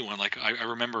a funny one. Like, I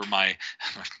remember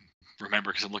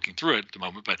because I'm looking through it at the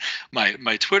moment, but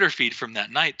my Twitter feed from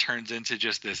that night turns into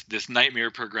just this nightmare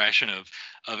progression of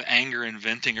anger and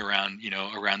venting around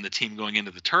the team going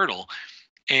into the Turtle.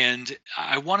 And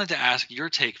I wanted to ask your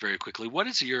take very quickly.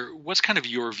 What's kind of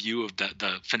your view of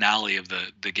the finale of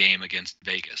the game against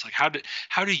Vegas? Like, how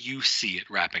do you see it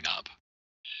wrapping up?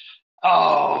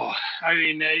 Oh, I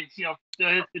mean,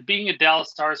 being a Dallas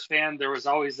Stars fan, there was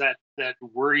always that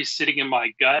worry sitting in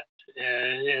my gut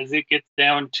as it gets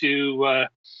down to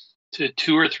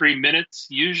 2 or 3 minutes.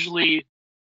 Usually,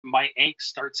 my angst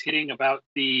starts hitting about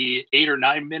the 8 or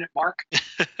 9 minute mark,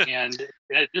 and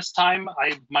at this time,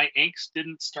 my angst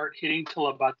didn't start hitting till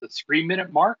about the 3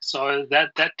 minute mark. So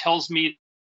that tells me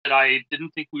that I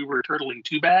didn't think we were turtling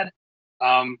too bad.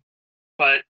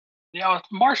 But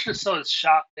Marchessault's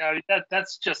shot,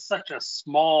 that's just such a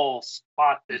small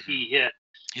spot that he hit.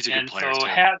 He's a good player. So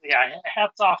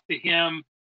hats off to him.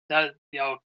 That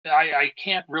I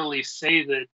can't really say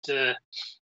that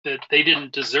they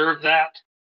didn't deserve that.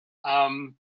 I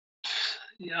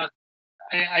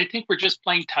think we're just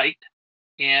playing tight,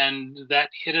 and that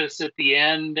hit us at the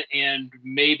end. And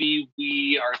maybe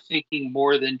we are thinking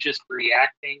more than just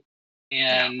reacting.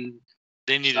 And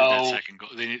they needed that second goal.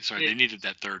 They needed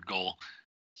that third goal.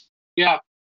 Yeah,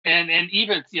 and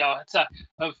even it's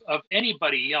of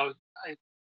anybody.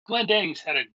 Glendening's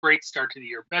had a great start to the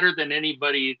year, better than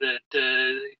anybody that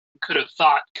could have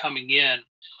thought coming in.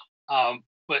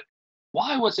 But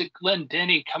why was it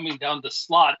Glendening coming down the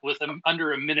slot with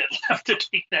under a minute left to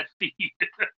take that feed?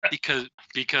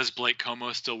 because Blake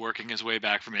Comeau's still working his way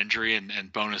back from injury,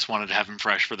 and Bonus wanted to have him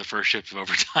fresh for the first shift of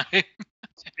overtime.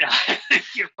 Yeah,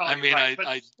 you're probably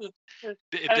right.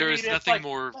 There is nothing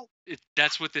more.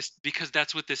 That's what this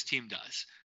team does.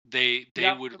 They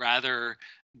would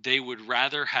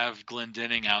rather have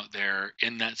Glendening out there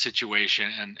in that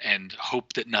situation and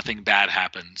hope that nothing bad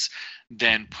happens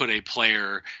than put a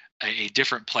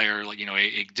different player, like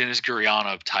a Denis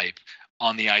Gurianov type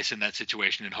on the ice in that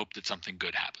situation and hope that something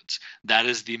good happens. That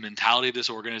is the mentality of this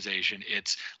organization.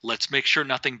 It's let's make sure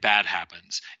nothing bad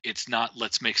happens. It's not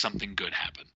let's make something good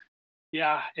happen.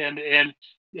 Yeah, and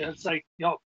it's like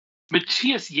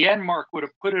Matthias Janmark would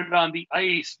have put it on the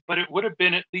ice, but it would have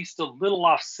been at least a little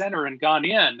off center and gone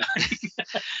in.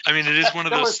 I mean, it is one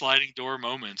of those sliding door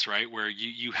moments, right, where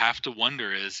you have to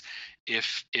wonder is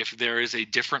if there is a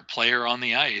different player on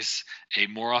the ice, a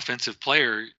more offensive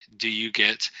player, do you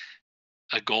get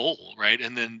a goal, right?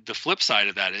 And then the flip side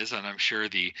of that is, and I'm sure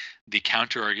the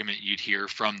counter argument you'd hear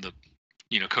from the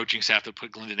coaching staff that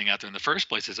put Glendening out there in the first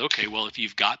place is, okay, well, if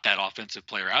you've got that offensive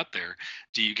player out there,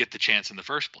 do you get the chance in the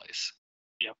first place?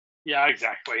 Yep. Yeah,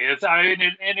 exactly. And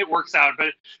it works out,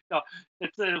 but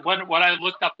it's when I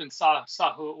looked up and saw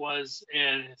who it was,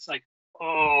 and it's like,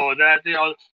 oh, that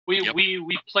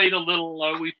we played a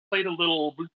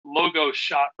little logo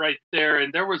shot right there,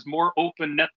 and there was more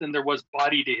open net than there was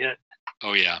body to hit.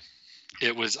 Oh yeah,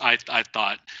 it was. I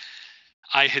thought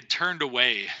I had turned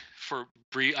away for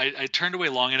I turned away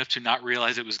long enough to not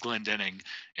realize it was Glendening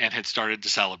and had started to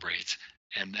celebrate.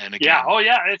 And again, yeah, oh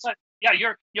yeah, it's like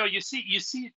you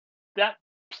see that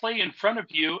play in front of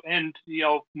you, and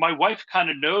my wife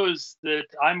kind of knows that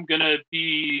I'm gonna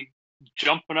be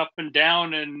jumping up and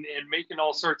down and making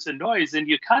all sorts of noise, and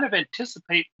you kind of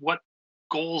anticipate what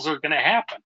goals are going to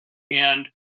happen, and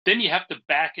then you have to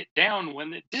back it down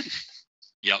when it didn't.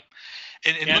 Yep.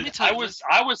 And let me tell you,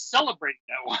 I was celebrating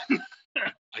that one.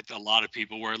 A lot of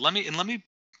people were. Let me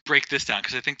break this down,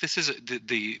 because I think this is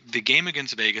the game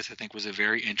against Vegas. I think was a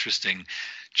very interesting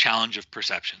challenge of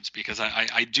perceptions, because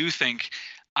I do think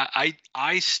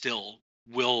I still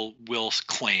will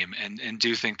claim and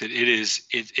do think that it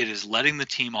is letting the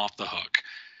team off the hook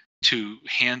to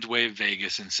hand wave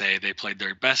Vegas and say they played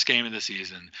their best game of the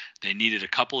season. They needed a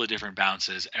couple of different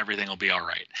bounces. Everything will be all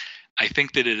right. I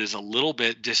think that it is a little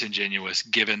bit disingenuous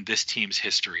given this team's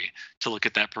history to look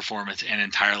at that performance and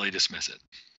entirely dismiss it.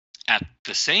 At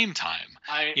the same time,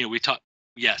 we talked.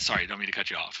 Yeah, sorry, don't mean to cut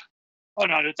you off. Oh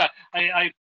no, it's not.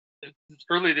 I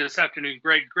early this afternoon,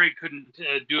 Greg couldn't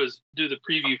do the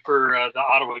preview for the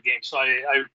Ottawa game, so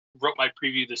I wrote my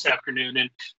preview this afternoon, and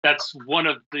that's one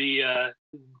of the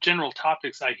general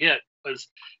topics I hit was,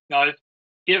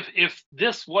 if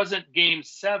this wasn't Game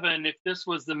 7, if this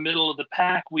was the middle of the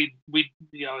pack, we'd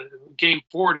Game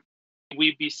 4,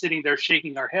 we'd be sitting there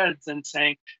shaking our heads and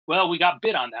saying, well, we got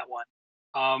bit on that one,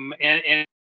 and it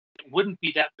wouldn't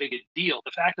be that big a deal.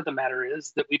 The fact of the matter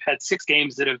is that we've had 6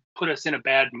 games that have put us in a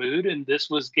bad mood, and this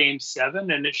was Game 7,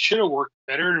 and it should have worked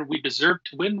better, and we deserved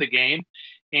to win the game.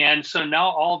 And so now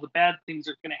all the bad things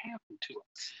are going to happen to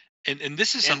us. And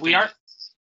this is something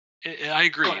I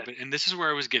agree, and this is where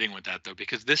I was getting with that, though,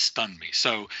 because this stunned me.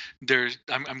 So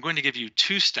I'm going to give you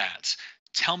 2 stats.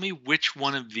 Tell me which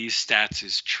one of these stats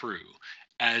is true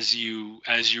as you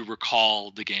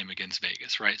recall the game against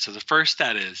Vegas, right? So the first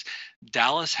stat is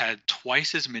Dallas had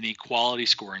twice as many quality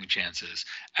scoring chances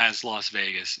as Las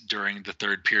Vegas during the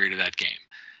third period of that game.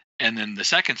 And then the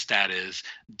second stat is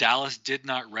Dallas did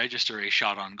not register a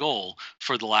shot on goal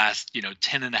for the last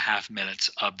 10 and a half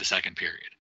minutes of the second period.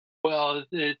 Well,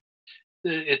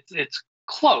 it's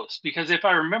close, because if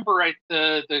I remember right,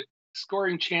 the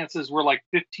scoring chances were like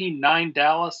 15-9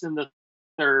 Dallas in the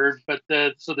third, but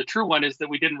the true one is that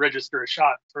we didn't register a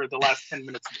shot for the last 10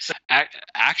 minutes of the second.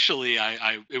 Actually,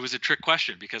 it was a trick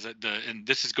question, because and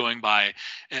this is going by,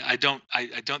 I don't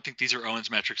think these are Owen's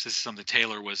metrics. This is something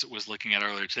Taylor was looking at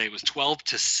earlier today. It was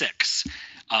 12-6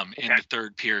 in the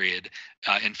third period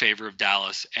in favor of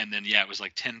Dallas, and then it was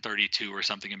like 10-32 or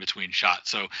something in between shots.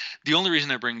 So the only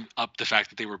reason I bring up the fact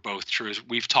that they were both true is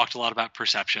we've talked a lot about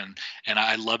perception, and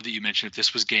I love that you mentioned if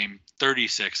this was game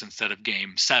 36 instead of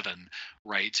game 7,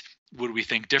 right, would we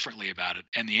think differently about it?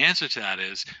 And the answer to that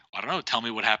is, I don't know, tell me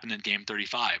what happened in game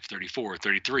 35, 34,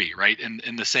 33, right? And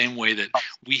in the same way that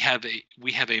we have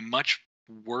a much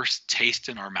worse taste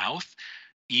in our mouth,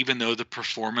 even though the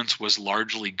performance was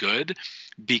largely good,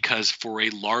 because for a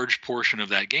large portion of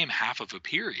that game, half of a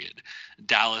period,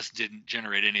 Dallas didn't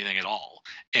generate anything at all.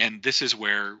 And this is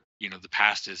where, the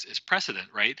past is precedent,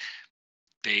 right?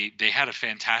 They had a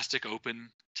fantastic open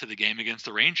to the game against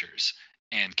the Rangers,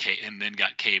 and then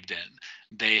got caved in.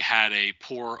 They had a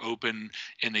poor open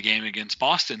in the game against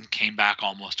Boston, came back,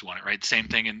 almost won it, right? Same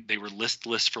thing, and they were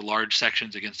listless for large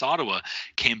sections against Ottawa,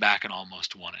 came back and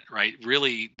almost won it, right?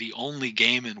 Really, the only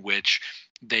game in which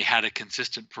they had a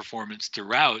consistent performance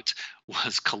throughout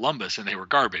was Columbus, and they were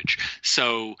garbage.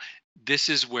 So this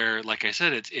is where, like I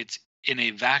said, it's in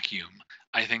a vacuum.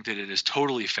 I think that it is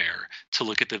totally fair to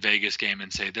look at the Vegas game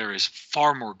and say there is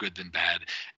far more good than bad.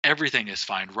 Everything is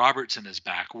fine. Robertson is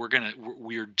back.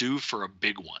 We're due for a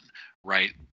big one,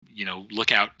 right?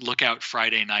 Look out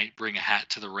Friday night, bring a hat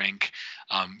to the rink,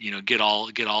 get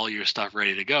all your stuff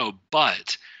ready to go.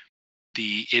 But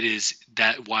it is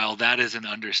that while that is an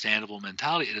understandable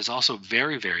mentality, it is also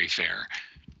very, very fair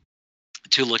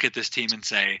to look at this team and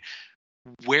say,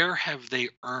 where have they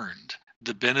earned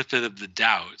the benefit of the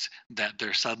doubt that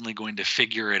they're suddenly going to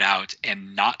figure it out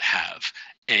and not have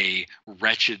a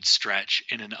wretched stretch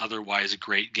in an otherwise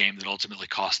great game that ultimately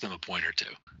cost them a point or 2.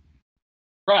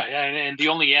 Right, and the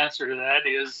only answer to that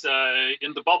is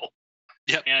in the bubble.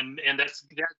 Yep. And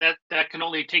that can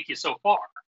only take you so far.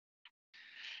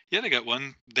 Yeah, they got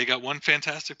one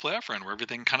fantastic playoff run where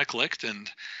everything kind of clicked, and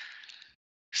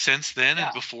since then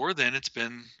and before then, it's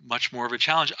been much more of a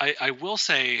challenge. I will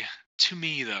say, to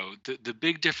me, though, the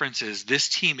big difference is this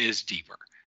team is deeper.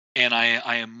 And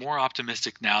I am more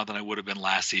optimistic now than I would have been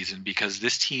last season, because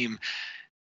this team,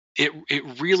 it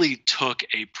really took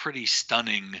a pretty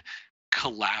stunning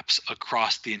collapse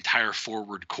across the entire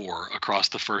forward core across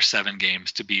the first 7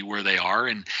 games to be where they are.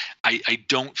 And I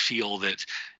don't feel that,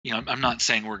 I'm not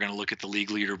saying we're going to look at the league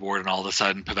leaderboard and all of a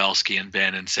sudden Pavelski and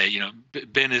Ben and say,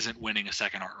 Ben isn't winning a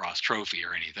second Art Ross trophy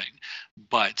or anything,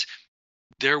 but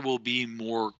there will be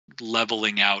more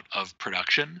leveling out of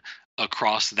production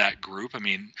across that group. I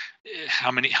mean,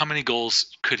 how many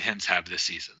goals could Hintz have this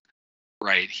season?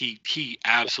 Right. He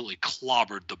absolutely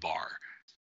clobbered the bar.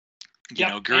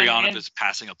 Gurianov is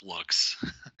passing up looks.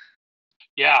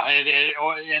 Yeah.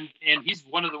 And he's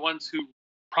one of the ones who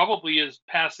probably is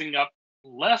passing up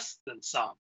less than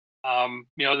some. But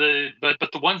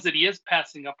the ones that he is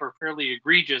passing up are fairly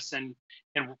egregious, and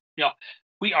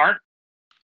we aren't,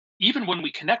 even when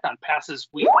we connect on passes,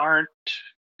 we aren't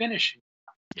finishing.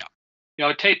 Yeah.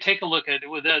 take a look at it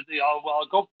with I'll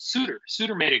go Suter.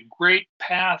 Suter made a great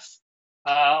pass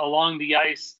along the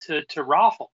ice to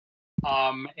Raffle.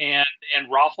 And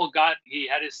Raffle he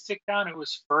had his stick down, it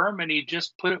was firm, and he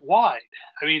just put it wide.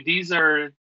 I mean, these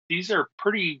are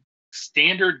pretty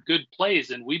standard good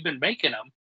plays, and we've been making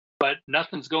them, but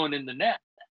nothing's going in the net.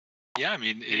 Yeah, I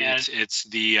mean, it's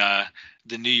the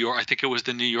New York. I think it was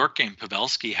the New York game.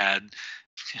 Pavelski had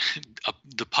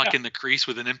the puck in the crease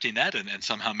with an empty net, and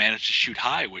somehow managed to shoot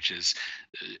high, which is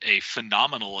a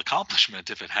phenomenal accomplishment.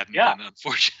 If it hadn't been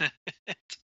unfortunate,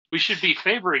 we should be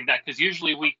favoring that because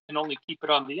usually we can only keep it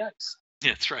on the ice.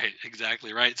 Yeah, that's right,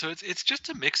 exactly right. So it's just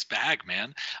a mixed bag,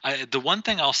 man. The one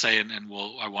thing I'll say, and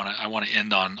I want to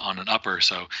end on an upper.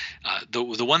 So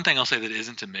the one thing I'll say that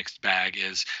isn't a mixed bag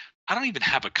is I don't even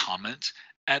have a comment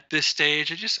at this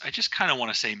stage. I just kind of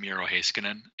want to say Miro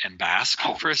Heiskanen and bask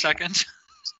for a second.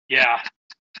 Yeah.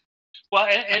 Well,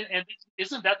 and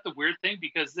isn't that the weird thing?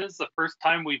 Because this is the first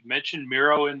time we've mentioned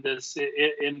Miro in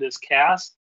this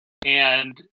cast,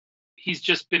 and he's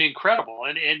just been incredible,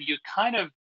 and you kind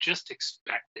of just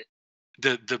expect it.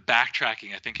 The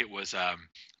backtracking, I think it was I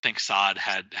think Saad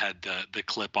had the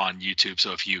clip on YouTube.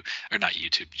 So if you, or not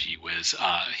YouTube, gee whiz,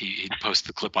 he posted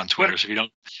the clip on Twitter. So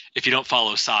if you don't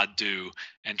follow Saad, do,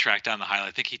 and track down the highlight.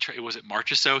 I think was it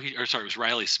Marchessault? It was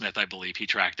Riley Smith, I believe he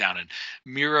tracked down, and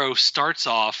Miro starts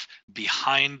off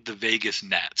behind the Vegas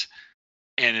net,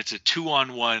 and it's a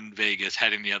 2-on-1 Vegas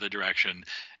heading the other direction,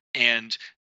 and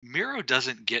Miro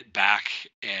doesn't get back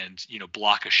and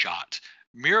block a shot.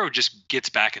 Miro just gets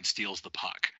back and steals the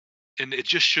puck, and it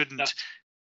just shouldn't.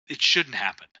 It shouldn't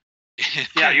happen.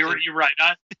 Yeah, you're right.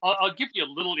 I'll give you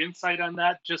a little insight on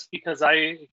that, just because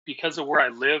of where I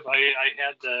live. I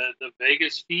had the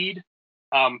Vegas feed.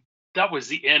 That was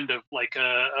the end of like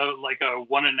a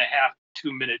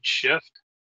 1.5-2 minute shift,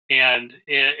 and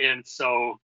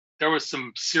so there was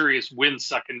some serious wind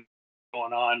sucking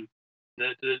going on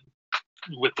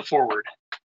with the forward.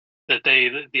 That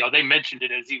they mentioned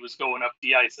it as he was going up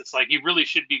the ice. It's like he really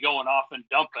should be going off and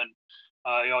dumping.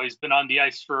 He's been on the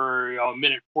ice for a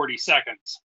minute 40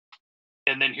 seconds,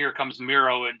 and then here comes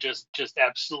Miro and just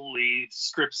absolutely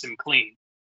strips him clean.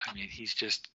 I mean,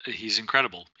 he's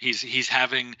incredible. He is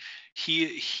having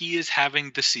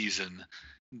the season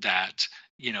that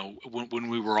when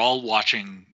we were all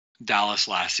watching Dallas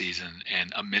last season,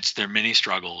 and amidst their many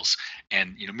struggles,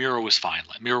 and Miro was fine.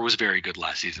 Miro was very good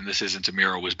last season. This isn't a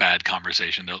Miro was bad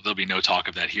conversation. There'll be no talk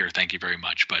of that here. Thank you very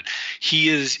much. But he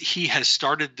has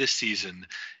started this season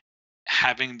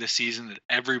having the season that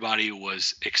everybody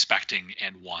was expecting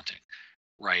and wanting.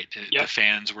 Right. Yep. The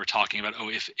fans were talking about,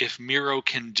 if Miro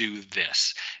can do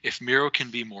this, if Miro can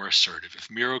be more assertive,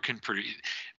 if Miro can produce.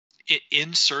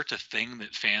 Insert a thing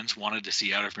that fans wanted to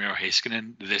see out of Miro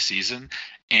Heiskanen this season,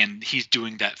 and he's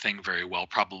doing that thing very well,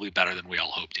 probably better than we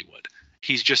all hoped he would.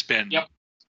 He's just been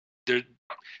there.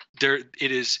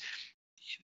 It is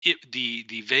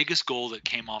the Vegas goal that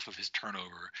came off of his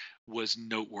turnover was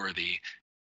noteworthy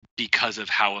because of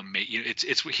how amazing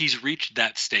he's reached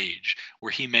that stage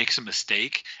where he makes a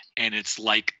mistake and it's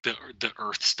like the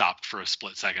earth stopped for a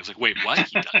split second. It's like, wait,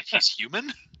 what? He's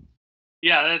human?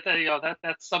 Yeah,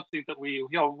 that's something that we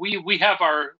have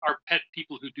our pet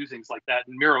people who do things like that,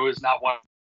 and Miro is not one of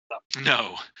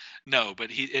them. No, but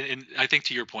and I think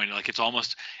to your point, like it's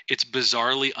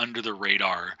bizarrely under the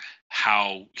radar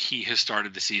how he has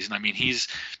started the season. I mean,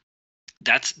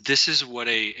 this is what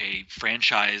a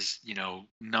franchise,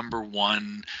 number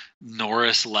one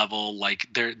Norris level,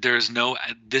 like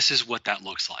this is what that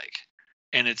looks like.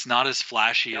 And it's not as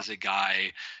flashy as a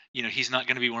guy. He's not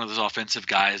going to be one of those offensive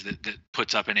guys that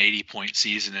puts up an 80-point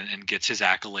season and gets his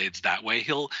accolades that way.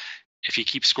 If he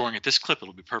keeps scoring at this clip,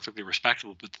 it'll be perfectly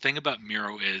respectable. But the thing about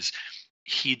Miro is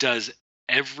he does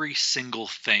every single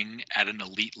thing at an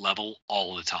elite level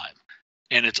all the time.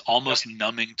 And it's almost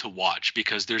numbing to watch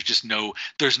because there's no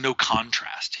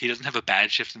contrast. He doesn't have a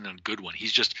bad shift and then a good one.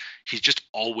 He's just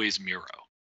always Miro.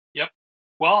 Yep.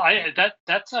 Well,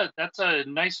 that's a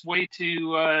nice way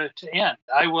to end.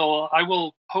 I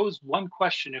will pose one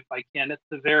question if I can at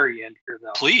the very end here,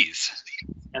 though. Please.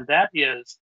 And that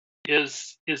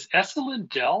is Esa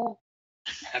Lindell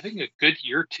having a good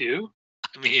year too?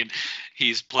 I mean,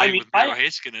 he's playing with Miro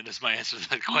Heiskanen is my answer to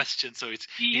that question. So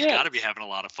he's got to be having a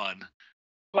lot of fun.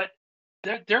 But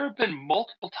there have been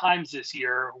multiple times this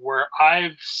year where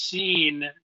I've seen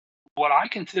what I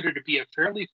consider to be a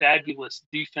fairly fabulous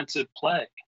defensive play.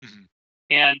 Mm-hmm.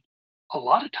 And a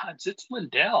lot of times it's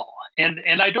Lindell. And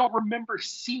I don't remember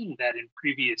seeing that in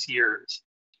previous years.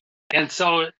 And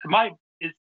so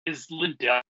is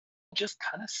Lindell just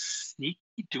kind of sneaky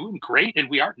doing great and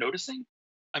we aren't noticing?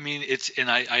 I mean,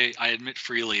 I admit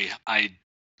freely, I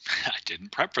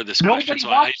didn't prep for this question, Nobody so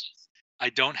watches. I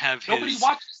don't have Nobody his.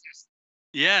 watches this.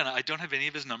 Yeah, and I don't have any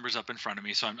of his numbers up in front of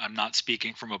me, so I'm not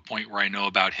speaking from a point where I know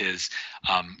about his,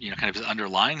 kind of his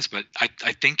underlines. But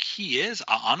I think he is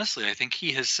honestly, I think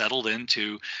he has settled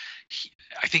into.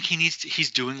 I think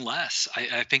he's doing less.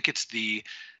 I think it's the,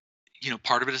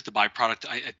 part of it is the byproduct.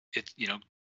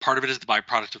 Part of it is the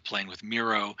byproduct of playing with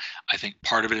Miro. I think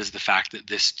part of it is the fact that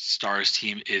this Stars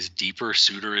team is deeper.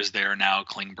 Suter is there now.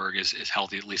 Klingberg is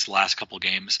healthy, at least the last couple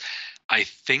games. I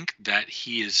think that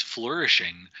he is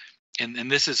flourishing.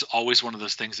 And this is always one of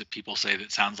those things that people say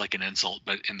that sounds like an insult,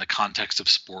 but in the context of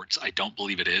sports, I don't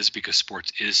believe it is, because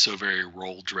sports is so very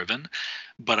role driven.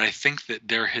 But I think that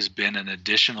there has been an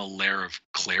additional layer of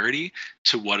clarity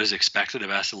to what is expected of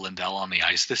Esa Lindell on the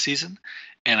ice this season.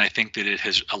 And I think that it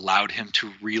has allowed him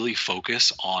to really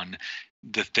focus on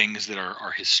the things that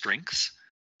are his strengths,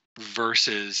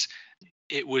 versus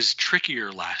it was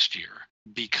trickier last year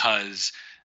because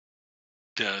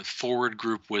the forward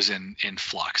group was in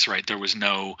flux, right? There was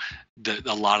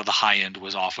a lot of the high end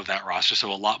was off of that roster.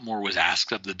 So a lot more was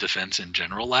asked of the defense in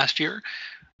general last year.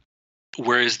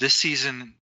 Whereas this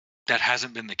season, that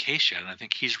hasn't been the case yet. And I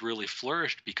think he's really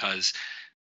flourished because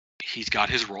he's got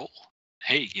his role.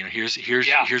 Hey, here's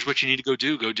what you need to go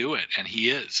do it. And he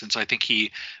is. And so I think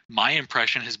my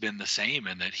impression has been the same,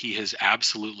 in that he has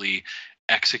absolutely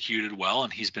executed well,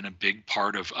 and he's been a big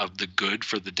part of the good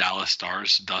for the Dallas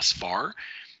Stars thus far,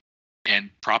 and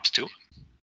props to him.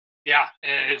 Yeah,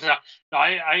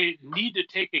 I need to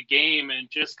take a game and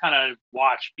just kind of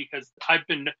watch, because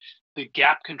the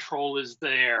gap control is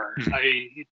there,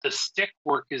 the stick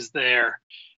work is there,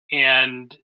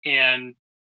 and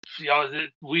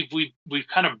we've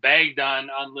kind of bagged on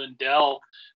Lindell,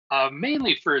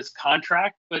 mainly for his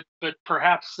contract, but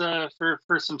perhaps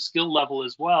for some skill level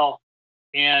as well.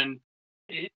 And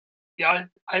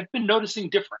I've been noticing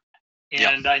different,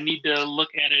 and I need to look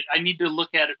at it. I need to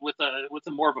look at it with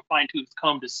a more of a fine-tooth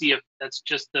comb to see if that's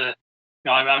just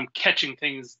I'm catching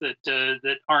things that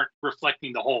aren't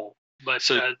reflecting the whole. But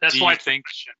that's why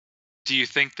do you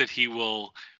think that he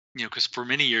will? Because for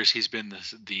many years he's been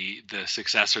the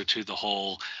successor to the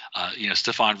whole,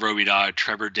 Stefan Robida,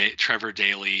 Trevor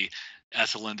Daley,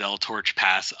 Esa Lindell torch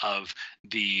pass of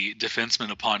the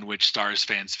defenseman upon which Stars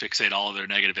fans fixate all of their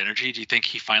negative energy. Do you think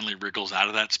he finally wriggles out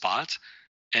of that spot?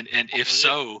 And if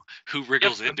so, who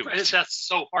wriggles into it? That's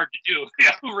so hard to do.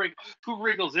 Yeah, who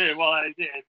wriggles in? Well,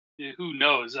 who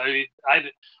knows? I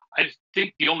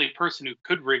think the only person who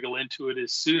could wriggle into it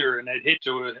is Suter, and I'd hate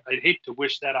to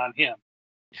wish that on him.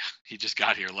 Yeah, he just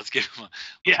got here. Let's give him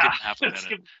half a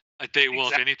minute. I think, well,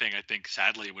 exactly. If anything, I think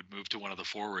sadly it would move to one of the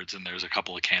forwards, and there's a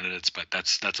couple of candidates, but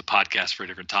that's a podcast for a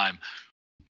different time.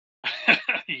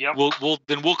 Yep.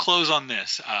 We'll close on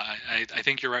this. I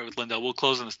think you're right with Lindell. We'll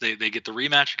close on this. They get the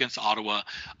rematch against Ottawa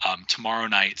tomorrow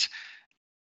night.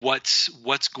 What's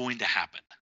going to happen?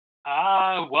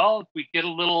 Well, we get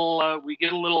a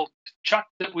little chuck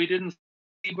that we didn't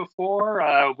see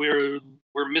before. We're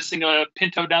missing a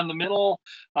Pinto down the middle.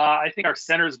 I think our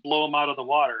centers blow them out of the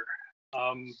water.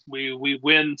 We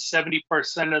win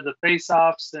 70% of the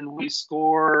faceoffs, and we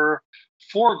score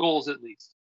 4 goals at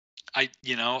least. I'm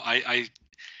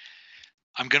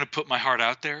gonna put my heart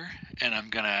out there, and I'm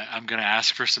gonna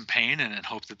ask for some pain and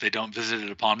hope that they don't visit it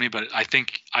upon me. But I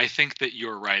think that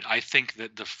you're right. I think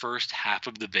that the first half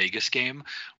of the Vegas game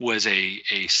was a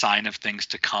sign of things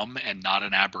to come and not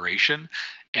an aberration.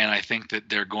 And I think that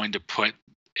they're going to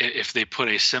if they put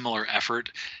a similar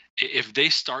effort, if they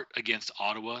start against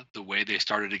Ottawa the way they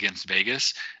started against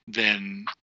Vegas, then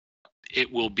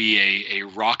it will be a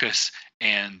raucous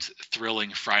and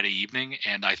thrilling Friday evening,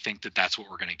 and I think that that's what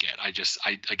we're going to get. I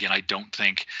don't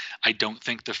think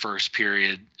the first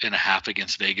period and a half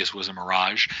against Vegas was a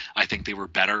mirage. I think they were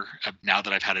better. Now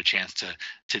that I've had a chance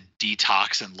to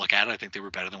detox and look at it, I think they were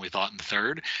better than we thought in the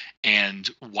third. And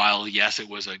while yes, it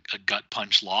was a gut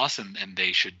punch loss, and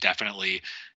they should definitely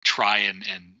try and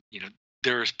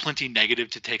there's plenty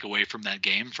negative to take away from that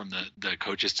game, from the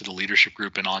coaches to the leadership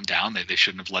group and on down. They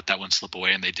shouldn't have let that one slip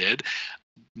away, and they did.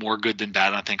 More good than bad.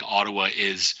 And I think Ottawa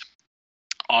is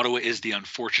the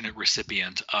unfortunate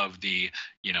recipient of the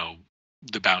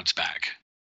bounce back.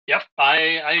 Yep,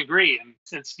 I agree. And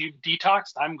since you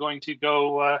detoxed, I'm going to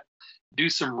go do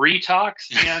some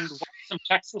retox and watch some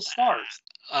Texas Stars.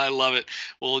 I love it.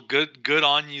 Well, good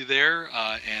on you there,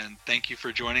 and thank you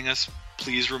for joining us.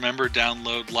 Please remember,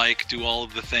 download, do all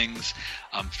of the things.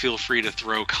 Feel free to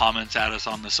throw comments at us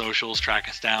on the socials, track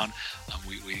us down.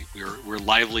 We're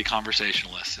lively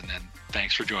conversationalists, and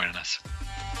thanks for joining us.